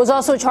was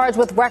also charged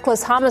with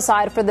reckless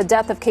homicide for the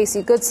death of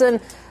Casey Goodson.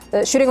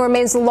 The shooting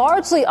remains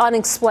largely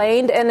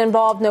unexplained and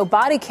involved no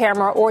body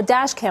camera or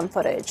dash cam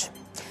footage.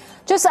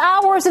 Just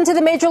hours into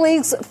the Major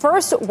League's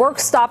first work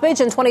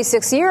stoppage in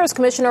 26 years,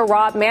 Commissioner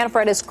Rob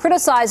Manfred is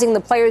criticizing the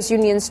players'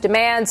 union's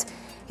demands.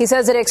 He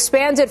says that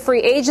expanded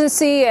free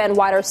agency and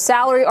wider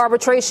salary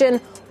arbitration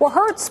will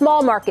hurt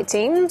small market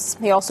teams.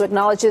 He also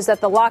acknowledges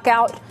that the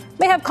lockout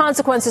may have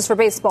consequences for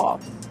baseball.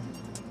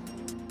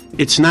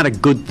 It's not a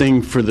good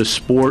thing for the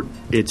sport.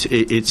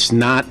 It's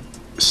not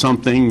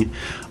something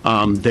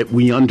that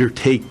we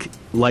undertake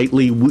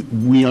lightly.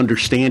 We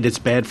understand it's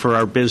bad for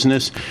our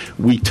business.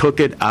 We took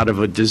it out of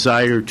a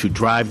desire to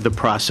drive the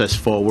process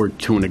forward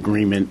to an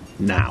agreement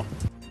now.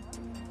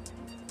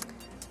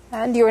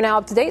 And you are now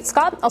up to date.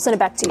 Scott, I'll send it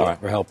back to you. All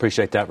right, Rahel,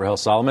 appreciate that. Rahel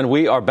Solomon.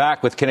 We are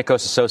back with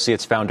Kinnikos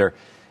Associates founder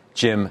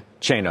Jim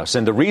Chanos.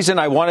 And the reason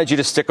I wanted you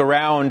to stick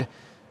around,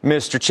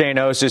 Mr.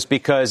 Chanos, is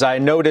because I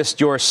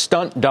noticed your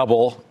stunt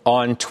double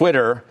on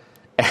Twitter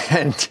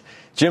and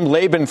Jim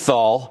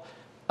Lebenthal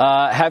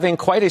having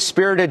quite a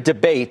spirited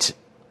debate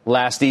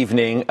last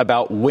evening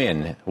about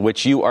Wynn,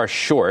 which you are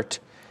short.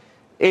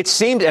 It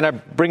seemed, and I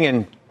bring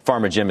in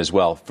Farmer Jim as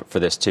well for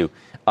this too,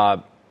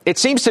 it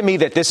seems to me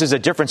that this is a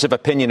difference of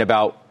opinion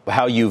about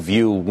how you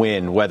view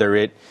Wynn,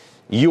 whether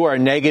you are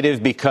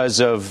negative because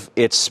of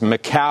its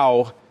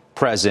Macau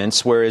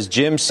presence, whereas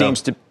Jim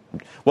seems to.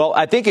 Well,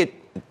 I think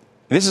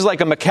this is like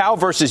a Macau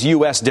versus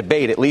U.S.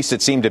 debate. At least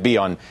it seemed to be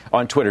on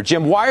Twitter.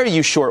 Jim, why are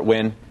you short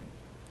Wynn?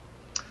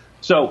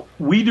 So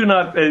we do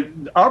not.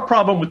 Our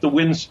problem with the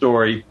Wynn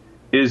story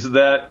is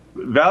that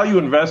value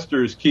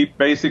investors keep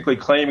basically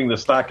claiming the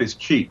stock is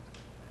cheap.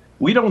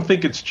 We don't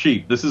think it's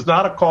cheap. This is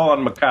not a call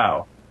on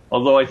Macau,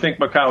 although I think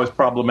Macau is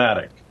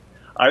problematic.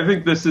 I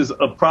think this is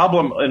a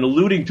problem, and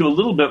alluding to a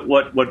little bit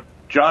what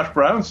Josh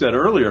Brown said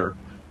earlier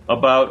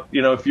about,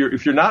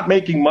 if you're not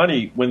making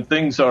money when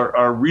things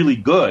are really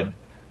good,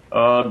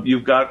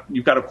 you've got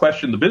to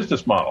question the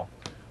business model.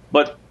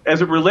 But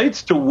as it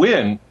relates to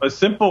Wynn, a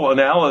simple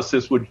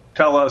analysis would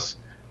tell us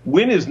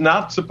Wynn is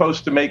not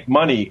supposed to make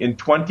money in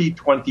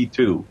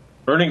 2022,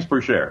 earnings per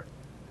share.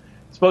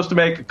 It's supposed to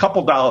make a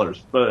couple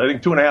dollars, I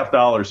think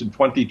 $2.50 in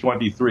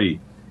 2023.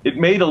 It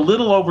made a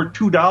little over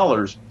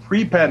 $2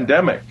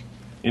 pre-pandemic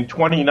in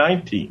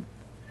 2019.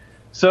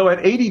 So at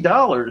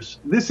 $80,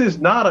 this is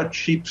not a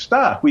cheap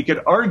stock. We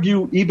could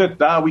argue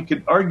EBITDA, we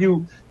could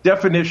argue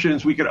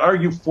definitions, we could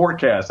argue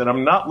forecasts, and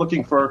I'm not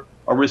looking for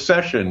a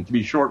recession to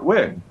be short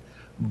Wynn.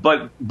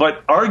 But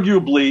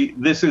arguably,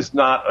 this is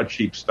not a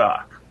cheap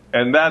stock.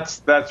 And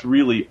that's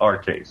really our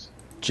case.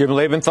 Jim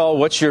Lebenthal,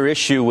 what's your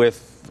issue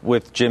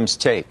with Jim's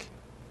take?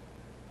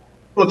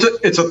 Well,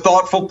 it's a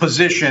thoughtful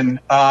position.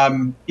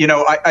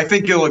 I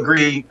think you'll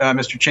agree,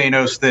 Mr.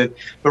 Chanos, that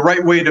the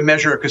right way to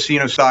measure a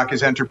casino stock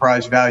is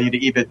enterprise value to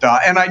EBITDA.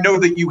 And I know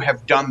that you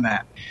have done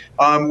that.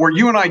 Where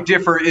you and I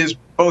differ is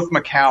both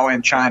Macau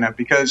and China,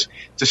 because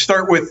to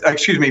start with,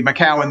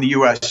 Macau and the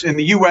U.S. In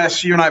the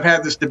U.S., you and I have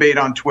had this debate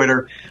on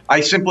Twitter.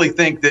 I simply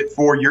think that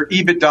for your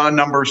EBITDA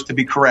numbers to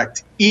be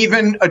correct,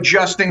 even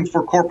adjusting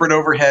for corporate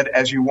overhead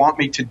as you want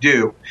me to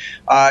do,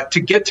 to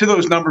get to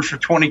those numbers for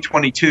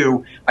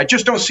 2022, I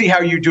just don't see how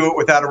you do it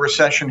without a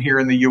recession here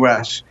in the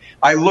U.S.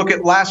 I look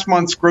at last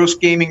month's gross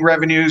gaming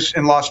revenues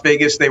in Las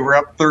Vegas. They were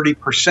up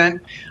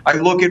 30%. I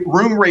look at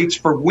room rates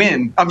for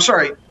Wynn.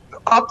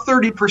 Up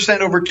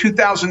 30% over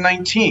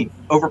 2019,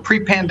 over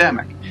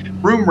pre-pandemic.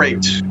 Room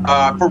rates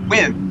for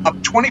Wynn up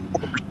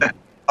 24%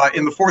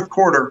 in the fourth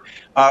quarter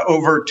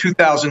over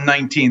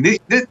 2019.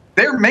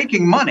 They're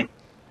making money.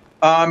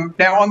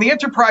 Now, on the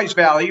enterprise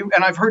value,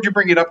 and I've heard you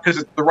bring it up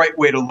because it's the right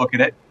way to look at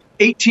it,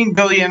 $18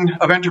 billion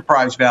of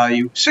enterprise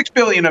value, $6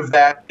 billion of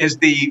that is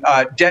the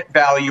debt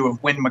value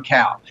of Wynn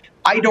Macau.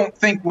 I don't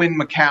think Wynn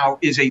Macau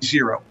is a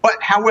zero.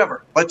 But,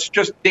 however, let's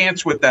just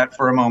dance with that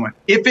for a moment.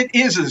 If it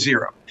is a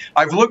zero,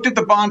 I've looked at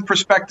the bond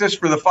prospectus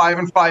for the 5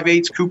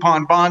 5/8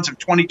 coupon bonds of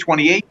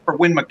 2028 for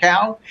Wynn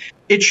Macau.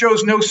 It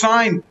shows no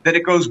sign that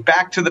it goes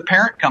back to the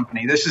parent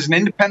company. This is an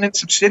independent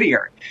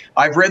subsidiary.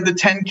 I've read the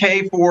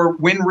 10K for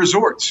Wynn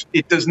Resorts.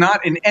 It does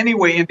not in any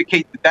way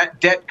indicate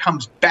that debt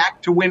comes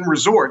back to Wynn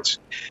Resorts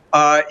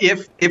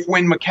if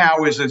Wynn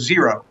Macau is a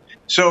zero.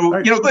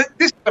 So, this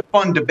is a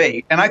fun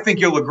debate, and I think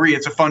you'll agree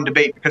it's a fun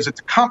debate because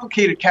it's a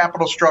complicated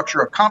capital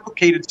structure, a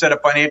complicated set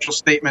of financial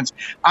statements.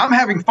 I'm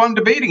having fun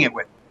debating it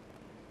with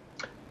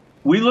you.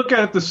 We look at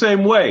it the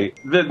same way.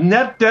 The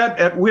net debt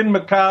at Wynn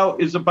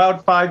Macau is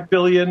about $5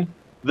 billion.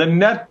 The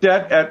net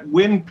debt at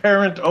Wynn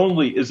Parent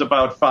only is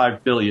about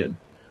 $5 billion.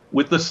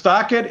 With the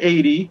stock at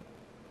 80,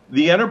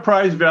 the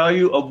enterprise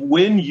value of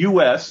Wynn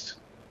US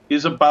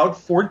is about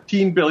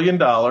 $14 billion.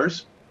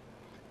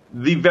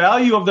 The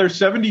value of their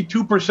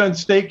 72%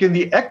 stake in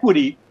the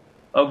equity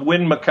of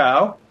Wynn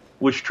Macau,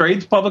 which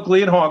trades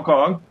publicly in Hong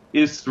Kong,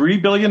 is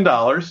 $3 billion.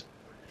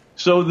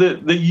 So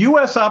the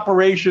U.S.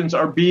 operations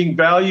are being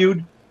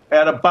valued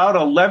at about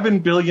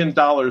 $11 billion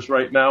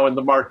right now in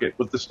the market,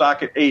 with the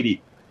stock at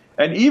 80.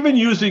 And even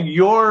using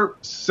your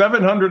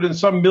 700 and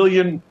some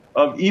million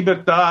of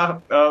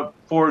EBITDA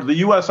for the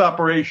U.S.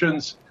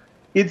 operations,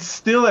 it's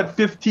still at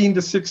 15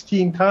 to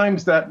 16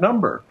 times that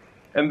number.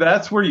 And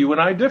that's where you and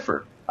I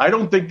differ. I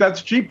don't think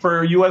that's cheap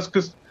for a U.S.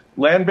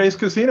 land-based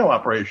casino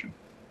operation.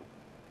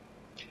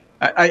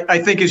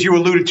 I think, as you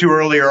alluded to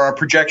earlier, our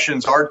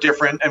projections are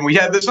different. And we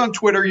had this on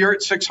Twitter. You're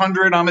at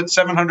 600. I'm at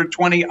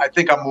 720. I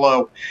think I'm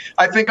low.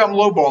 I think I'm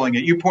lowballing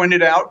it. You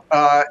pointed out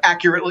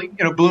accurately,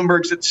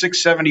 Bloomberg's at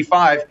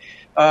 675.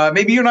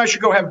 Maybe you and I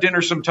should go have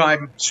dinner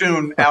sometime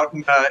soon out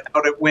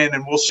at Wynn,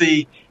 and we'll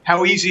see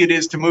how easy it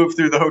is to move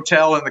through the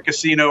hotel and the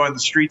casino and the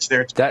streets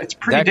there. It's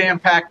pretty damn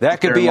packed.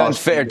 That could be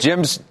unfair.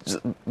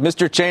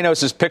 Mr.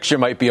 Chanos' picture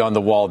might be on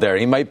the wall there.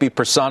 He might be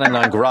persona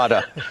non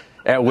grata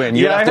at Wynn.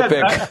 You have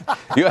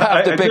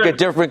to pick a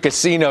different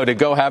casino to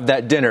go have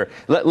that dinner.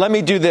 Let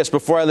me do this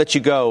before I let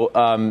you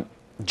go,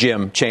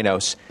 Jim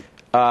Chanos.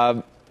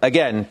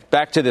 Again,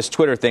 back to this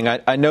Twitter thing.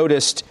 I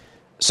noticed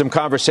some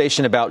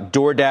conversation about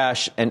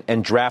DoorDash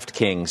and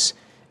DraftKings.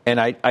 And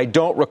I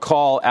don't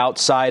recall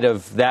outside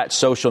of that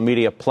social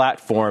media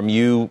platform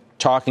you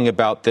talking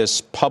about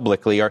this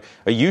publicly. Are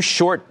you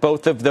short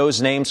both of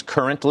those names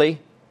currently?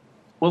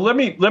 Well, let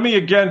me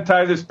again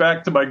tie this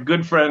back to my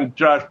good friend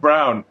Josh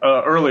Brown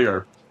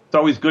earlier. It's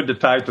always good to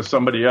tie it to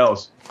somebody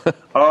else.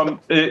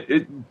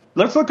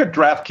 Let's look at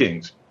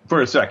DraftKings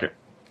for a second.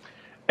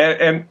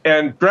 And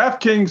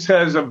DraftKings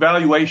has a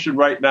valuation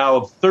right now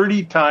of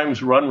 30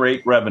 times run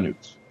rate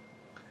revenues.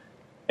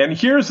 And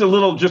here's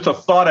just a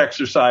thought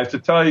exercise to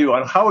tell you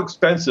on how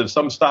expensive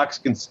some stocks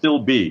can still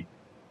be.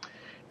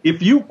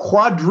 If you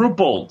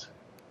quadrupled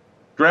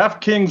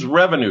DraftKings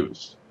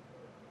revenues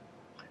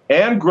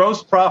and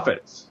gross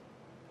profits,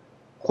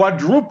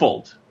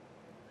 quadrupled,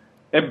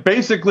 and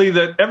basically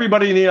that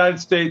everybody in the United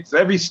States,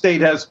 every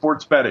state has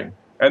sports betting,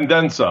 and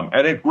then some,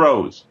 and it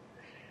grows.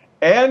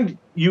 And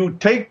you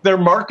take their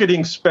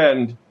marketing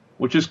spend,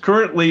 which is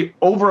currently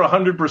over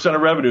 100%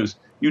 of revenues,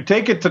 you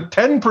take it to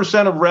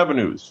 10% of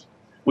revenues,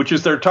 which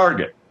is their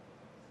target.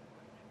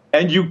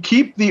 And you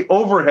keep the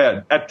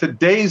overhead at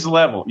today's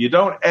level. You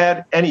don't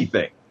add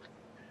anything.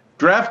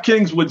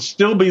 DraftKings would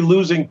still be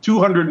losing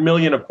 $200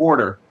 million a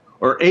quarter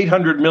or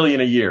 $800 million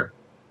a year.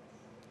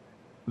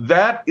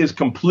 That is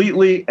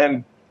completely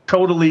and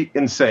totally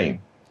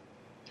insane.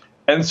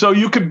 And so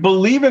you can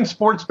believe in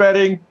sports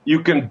betting,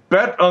 you can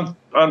bet on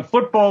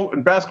football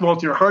and basketball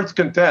to your heart's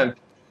content,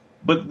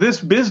 but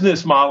this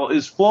business model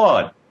is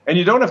flawed. And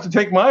you don't have to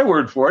take my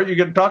word for it. You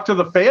can talk to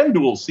the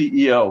FanDuel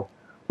CEO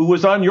who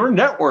was on your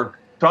network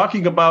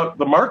talking about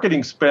the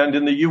marketing spend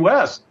in the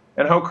U.S.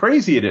 and how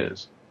crazy it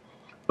is.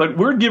 But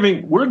we're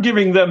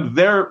giving them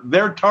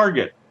their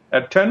target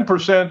at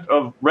 10%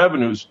 of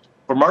revenues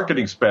for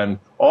marketing spend.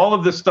 All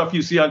of this stuff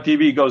you see on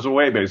TV goes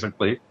away,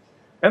 basically.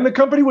 And the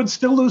company would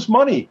still lose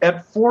money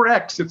at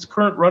 4x its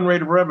current run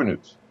rate of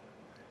revenues.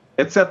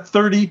 It's at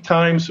 30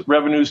 times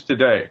revenues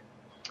today.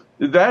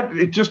 That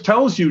it just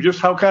tells you just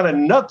how kind of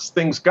nuts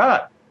things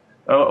got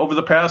over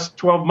the past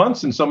 12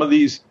 months in some of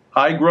these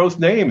high growth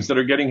names that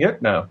are getting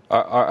hit now.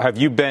 Have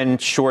you been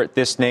short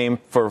this name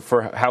for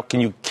how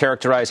can you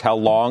characterize how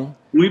long?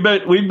 We've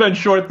been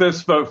short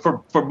this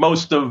for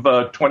most of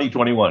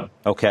 2021.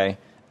 Okay.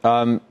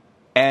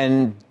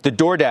 And the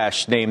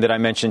DoorDash name that I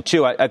mentioned,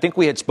 too, I think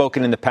we had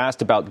spoken in the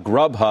past about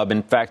Grubhub.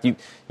 In fact,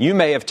 you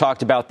may have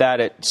talked about that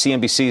at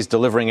CNBC's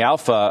Delivering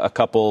Alpha a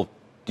couple,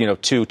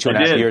 two and a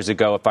half years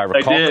ago, if I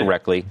recall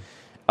correctly.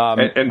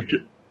 And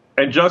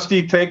Just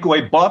Eat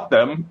Takeaway bought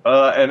them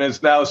and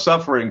is now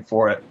suffering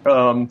for it.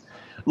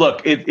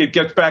 Look, it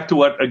gets back to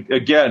what,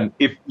 again,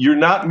 if you're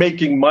not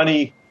making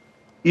money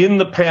in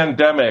the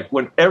pandemic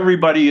when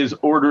everybody is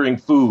ordering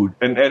food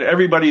and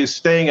everybody is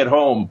staying at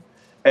home,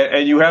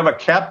 and you have a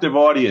captive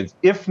audience,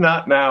 if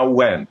not now,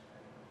 when?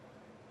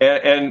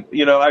 And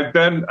I've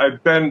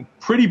been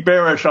pretty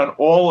bearish on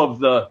all of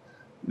the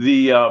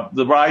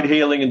ride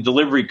hailing and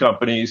delivery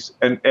companies,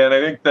 and I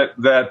think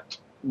that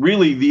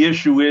really the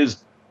issue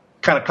is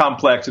kind of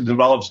complex. It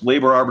involves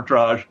labor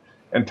arbitrage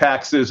and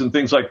taxes and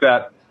things like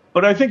that.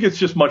 But I think it's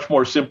just much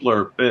more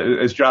simpler,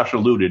 as Josh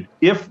alluded.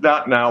 If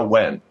not now,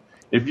 when?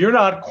 If you're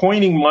not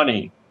coining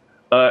money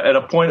at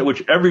a point at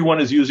which everyone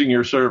is using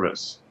your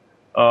service,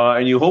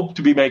 and you hope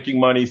to be making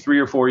money 3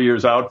 or 4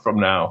 years out from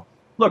now,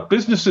 look,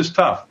 business is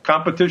tough.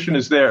 Competition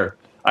is there.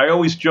 I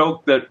always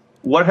joke that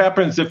what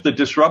happens if the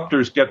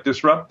disruptors get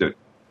disrupted?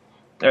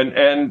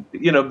 And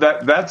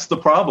that's the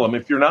problem.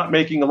 If you're not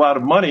making a lot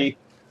of money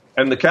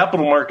and the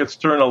capital markets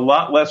turn a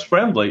lot less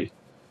friendly,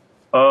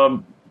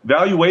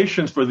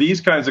 valuations for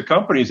these kinds of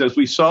companies, as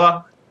we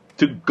saw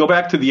to go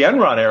back to the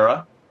Enron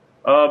era,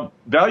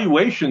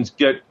 valuations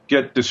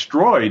get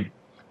destroyed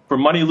for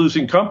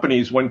money-losing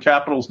companies when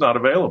capital's not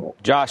available.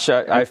 Josh,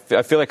 I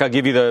feel like I'll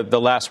give you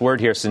the last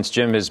word here since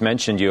Jim has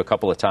mentioned you a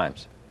couple of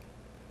times.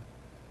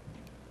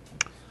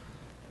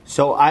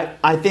 So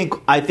I think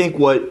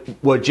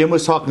what Jim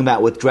was talking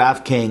about with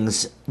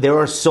DraftKings, there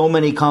are so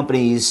many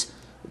companies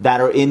that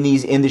are in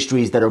these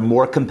industries that are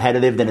more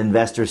competitive than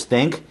investors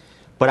think.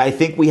 But I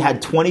think we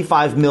had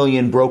 25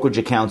 million brokerage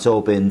accounts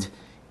opened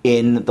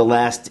in the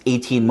last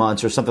 18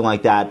 months or something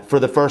like that for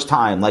the first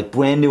time, like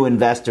brand new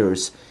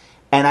investors.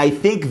 And I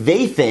think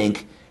they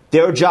think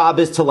their job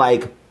is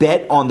to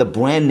bet on the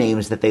brand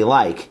names that they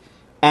like.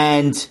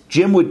 And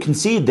Jim would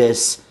concede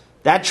this.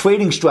 That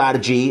trading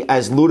strategy,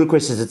 as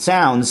ludicrous as it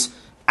sounds,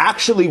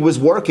 actually was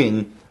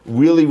working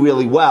really,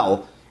 really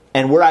well.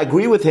 And where I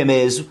agree with him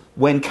is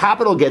when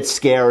capital gets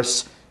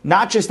scarce,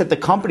 not just at the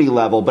company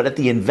level, but at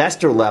the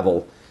investor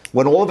level,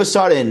 when all of a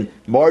sudden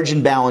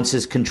margin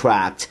balances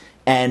contract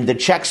and the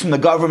checks from the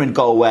government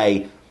go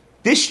away,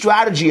 this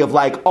strategy of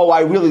I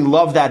really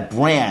love that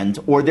brand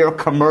or their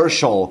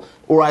commercial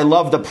or I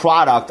love the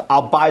product,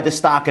 I'll buy the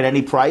stock at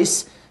any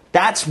price,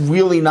 that's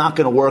really not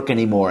going to work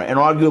anymore. And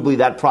arguably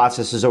that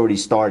process has already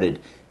started.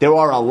 There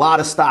are a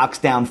lot of stocks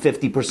down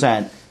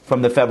 50%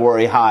 from the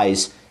February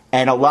highs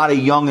and a lot of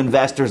young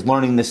investors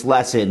learning this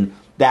lesson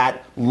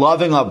that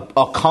loving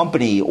a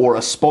company or a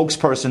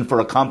spokesperson for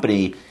a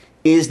company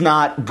is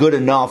not good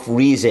enough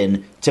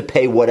reason to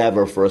pay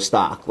whatever for a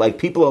stock.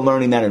 People are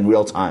learning that in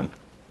real time.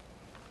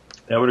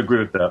 I would agree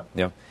with that.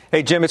 Yeah.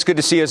 Hey, Jim, it's good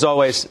to see you as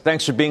always.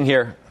 Thanks for being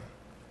here.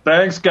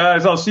 Thanks,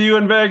 guys. I'll see you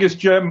in Vegas,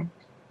 Jim.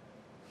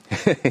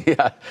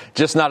 Yeah,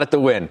 just not at the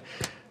Wynn.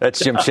 That's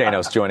Jim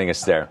Chanos joining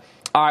us there.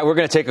 All right, we're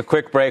going to take a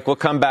quick break. We'll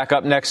come back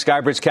up next.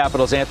 Skybridge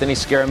Capital's Anthony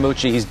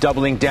Scaramucci. He's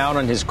doubling down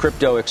on his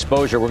crypto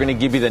exposure. We're going to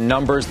give you the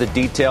numbers, the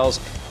details.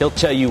 He'll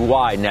tell you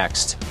why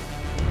next.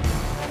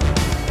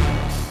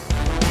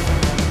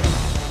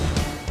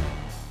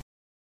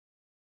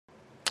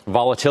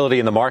 Volatility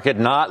in the market,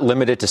 not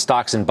limited to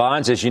stocks and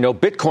bonds. As you know,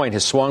 Bitcoin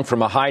has swung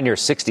from a high near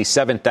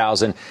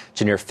 67,000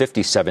 to near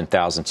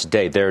 57,000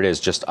 today. There it is,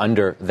 just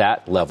under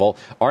that level.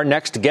 Our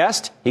next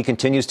guest, he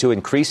continues to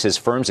increase his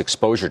firm's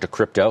exposure to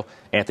crypto.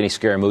 Anthony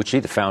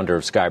Scaramucci, the founder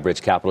of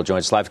Skybridge Capital,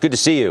 joins us live. Good to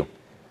see you.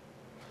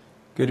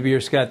 Good to be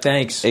here, Scott.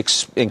 Thanks.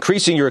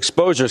 Increasing your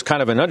exposure is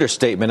kind of an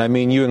understatement. I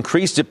mean, you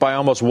increased it by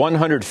almost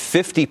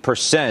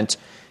 150%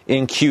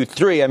 in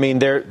Q3. I mean,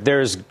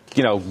 there's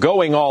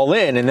going all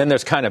in, and then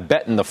there's kind of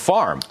betting the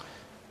farm.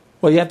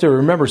 Well, you have to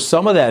remember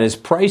some of that is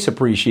price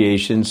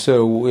appreciation.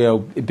 So,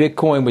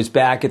 Bitcoin was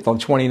back at the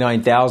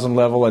 29,000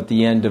 level at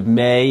the end of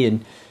May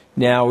and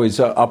now is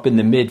up in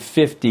the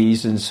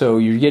mid-50s. And so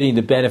you're getting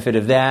the benefit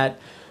of that.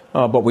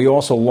 But we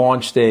also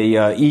launched a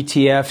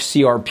ETF,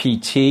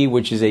 CRPT,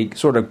 which is a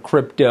sort of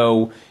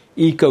crypto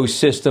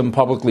ecosystem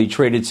publicly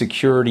traded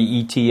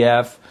security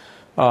ETF.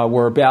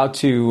 We're about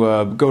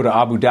to go to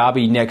Abu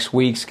Dhabi next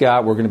week,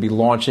 Scott. We're going to be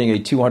launching a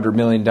 $200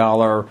 million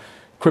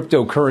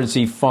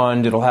cryptocurrency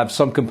fund. It'll have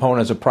some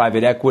components of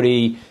private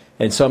equity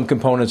and some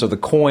components of the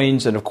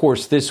coins. And, of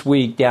course, this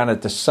week down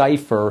at the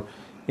Cypher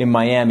in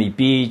Miami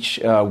Beach,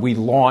 we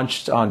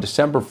launched on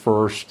December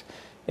 1st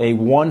a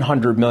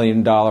 $100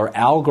 million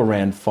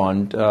Algorand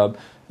fund. The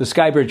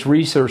Skybridge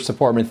Research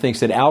Department thinks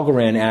that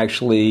Algorand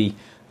actually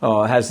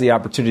has the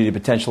opportunity to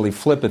potentially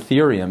flip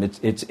Ethereum.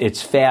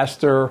 It's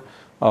faster,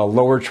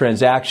 lower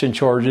transaction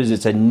charges.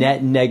 It's a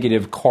net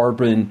negative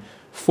carbon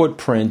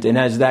footprint. And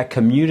as that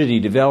community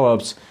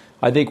develops,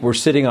 I think we're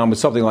sitting on with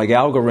something like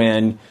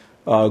Algorand,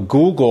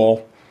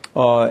 Google,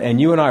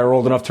 and you and I are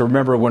old enough to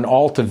remember when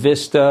Alta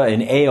Vista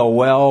and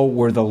AOL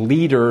were the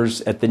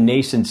leaders at the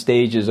nascent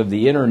stages of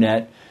the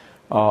internet,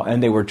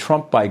 and they were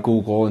trumped by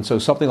Google. And so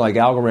something like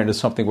Algorand is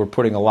something we're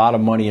putting a lot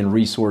of money and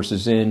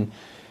resources in.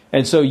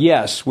 And so,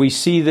 yes, we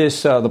see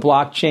this, the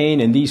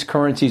blockchain and these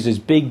currencies as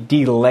big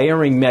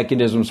delayering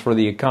mechanisms for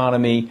the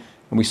economy.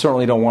 And we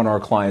certainly don't want our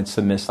clients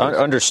to miss this.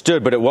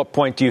 Understood. But at what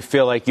point do you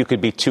feel like you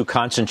could be too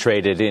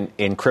concentrated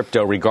in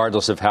crypto,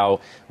 regardless of how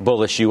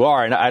bullish you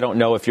are? And I don't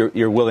know if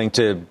you're willing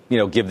to,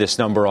 give this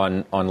number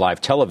on live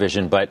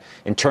television. But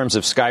in terms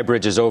of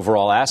Skybridge's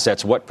overall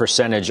assets, what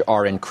percentage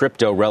are in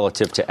crypto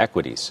relative to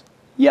equities?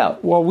 Yeah,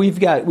 well, we've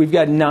got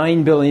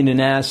 $9 billion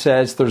in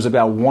assets. There's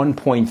about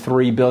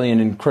 $1.3 billion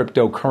in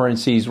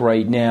cryptocurrencies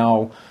right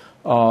now.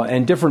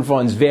 And different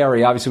funds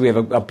vary. Obviously, we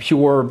have a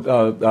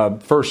pure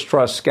First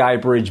Trust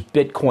Skybridge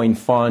Bitcoin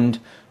fund,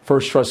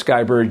 First Trust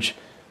Skybridge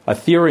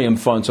Ethereum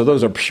fund. So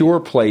those are pure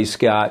plays,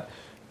 Scott.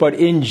 But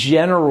in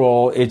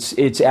general,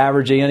 it's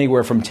averaging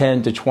anywhere from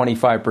 10 to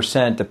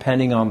 25%,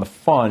 depending on the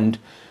fund.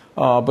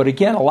 But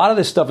again, a lot of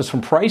this stuff is from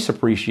price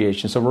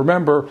appreciation. So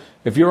remember,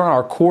 if you're on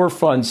our core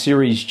fund,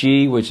 Series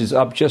G, which is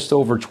up just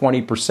over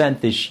 20%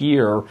 this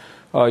year,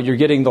 you're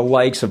getting the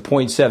likes of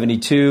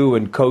Point72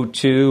 and Code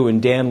 2 and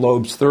Dan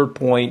Loeb's Third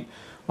Point,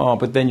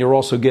 but then you're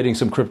also getting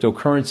some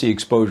cryptocurrency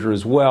exposure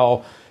as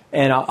well.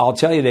 And I'll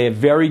tell you, they have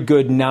very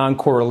good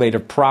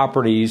non-correlative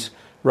properties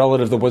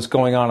relative to what's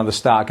going on in the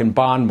stock and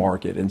bond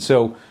market. And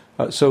so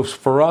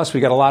for us,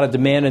 we got a lot of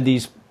demand in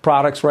these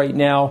products right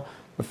now.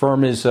 The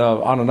firm is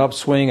on an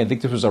upswing. I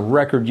think this was a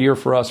record year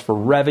for us for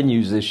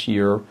revenues this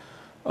year.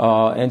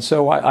 And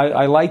so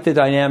I like the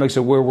dynamics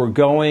of where we're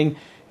going.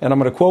 And I'm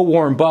going to quote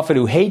Warren Buffett,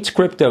 who hates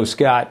crypto,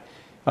 Scott.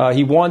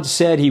 He once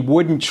said he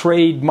wouldn't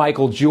trade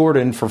Michael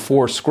Jordan for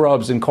 4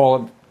 scrubs and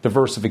call it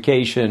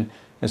diversification.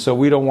 And so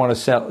we don't want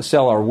to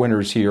sell our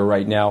winners here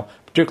right now,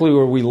 particularly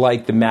where we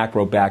like the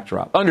macro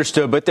backdrop.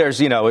 Understood. But there's,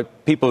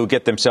 people who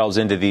get themselves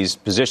into these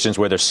positions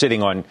where they're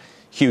sitting on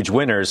huge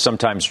winners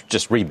sometimes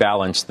just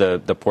rebalance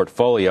the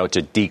portfolio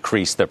to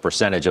decrease the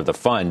percentage of the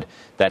fund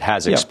that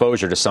has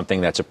exposure to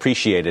something that's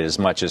appreciated as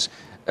much as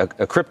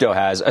a crypto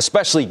has,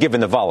 especially given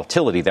the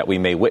volatility that we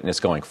may witness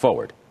going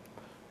forward.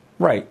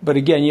 Right. But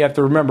again, you have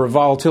to remember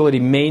volatility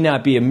may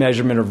not be a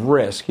measurement of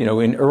risk.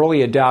 In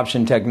early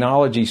adoption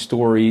technology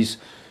stories,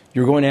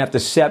 you're going to have to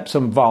set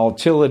some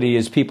volatility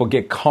as people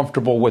get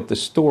comfortable with the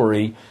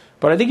story.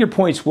 But I think your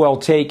point's well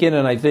taken,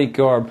 and I think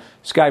our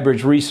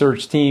Skybridge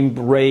research team,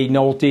 Ray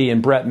Nolte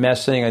and Brett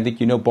Messing, I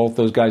think you know both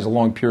those guys a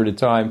long period of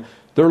time,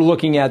 they're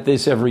looking at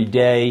this every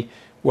day.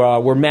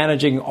 We're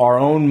managing our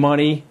own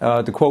money.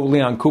 To quote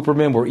Leon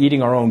Cooperman, we're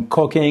eating our own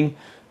cooking.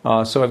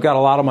 So I've got a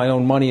lot of my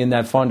own money in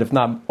that fund, if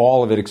not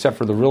all of it, except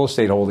for the real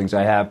estate holdings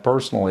I have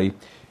personally.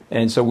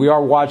 And so we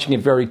are watching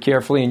it very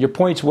carefully. And your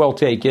point's well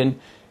taken.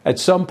 At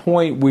some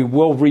point, we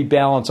will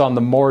rebalance on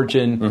the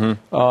margin,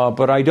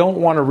 but I don't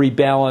want to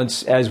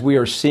rebalance as we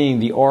are seeing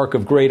the arc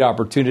of great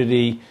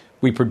opportunity.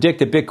 We predict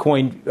that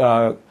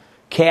Bitcoin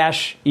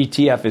cash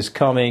ETF is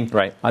coming.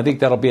 Right. I think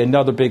that'll be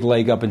another big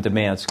leg up in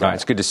demand, Scott. All right,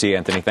 it's good to see you,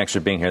 Anthony. Thanks for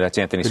being here. That's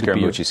Anthony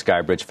Scaramucci,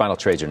 Skybridge. Final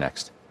trades are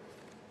next.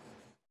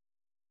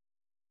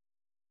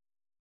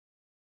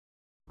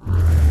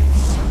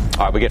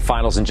 All right, we get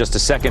finals in just a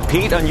second.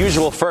 Pete,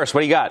 unusual first.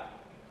 What do you got?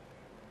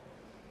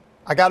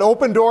 I got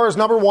Open Doors,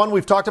 number one.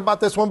 We've talked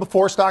about this one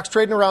before. Stocks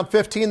trading around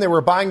 15. They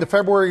were buying the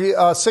February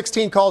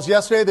 16 calls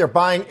yesterday. They're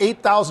buying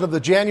 8,000 of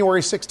the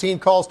January 16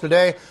 calls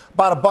today,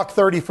 about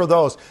 $1.30 for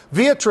those.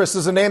 Viatris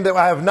is a name that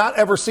I have not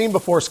ever seen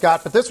before,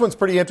 Scott, but this one's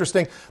pretty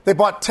interesting. They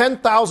bought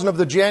 10,000 of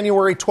the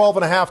January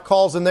 12.5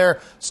 calls in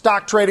there,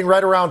 stock trading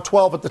right around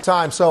 12 at the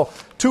time. So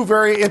 2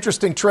 very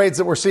interesting trades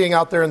that we're seeing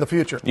out there in the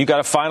future. You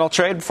got a final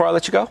trade before I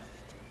let you go?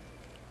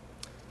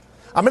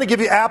 I'm going to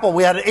give you Apple.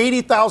 We had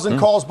 80,000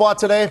 calls bought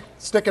today.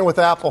 Sticking with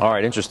Apple. All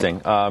right, interesting.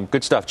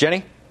 Good stuff.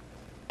 Jenny?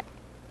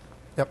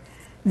 Yep.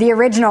 The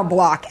original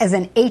block as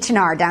an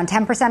H&R, down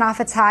 10% off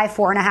its high,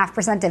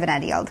 4.5%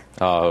 dividend yield.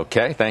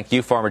 Okay, thank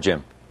you. Farmer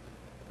Jim?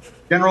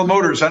 General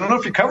Motors, I don't know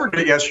if you covered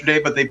it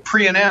yesterday, but they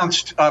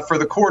pre-announced for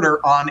the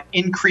quarter on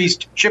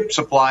increased chip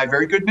supply.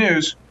 Very good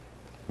news.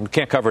 We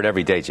can't cover it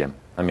every day, Jim.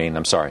 I mean,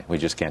 I'm sorry. We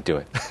just can't do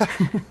it.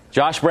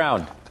 Josh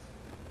Brown.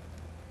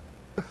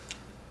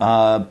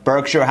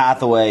 Berkshire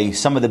Hathaway,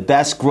 some of the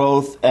best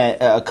growth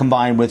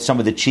combined with some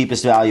of the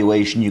cheapest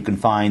valuation you can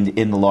find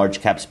in the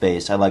large cap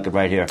space. I like it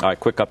right here. All right,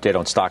 quick update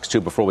on stocks, too,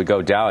 before we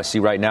go. Dow, I see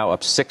right now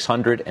up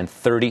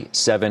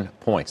 637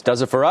 points.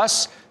 Does it for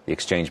us? The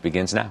exchange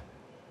begins now.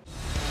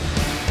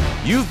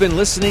 You've been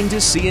listening to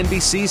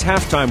CNBC's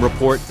Halftime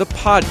Report, the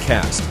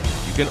podcast.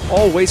 You can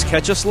always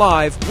catch us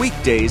live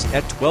weekdays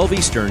at 12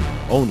 Eastern,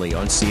 only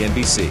on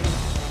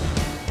CNBC.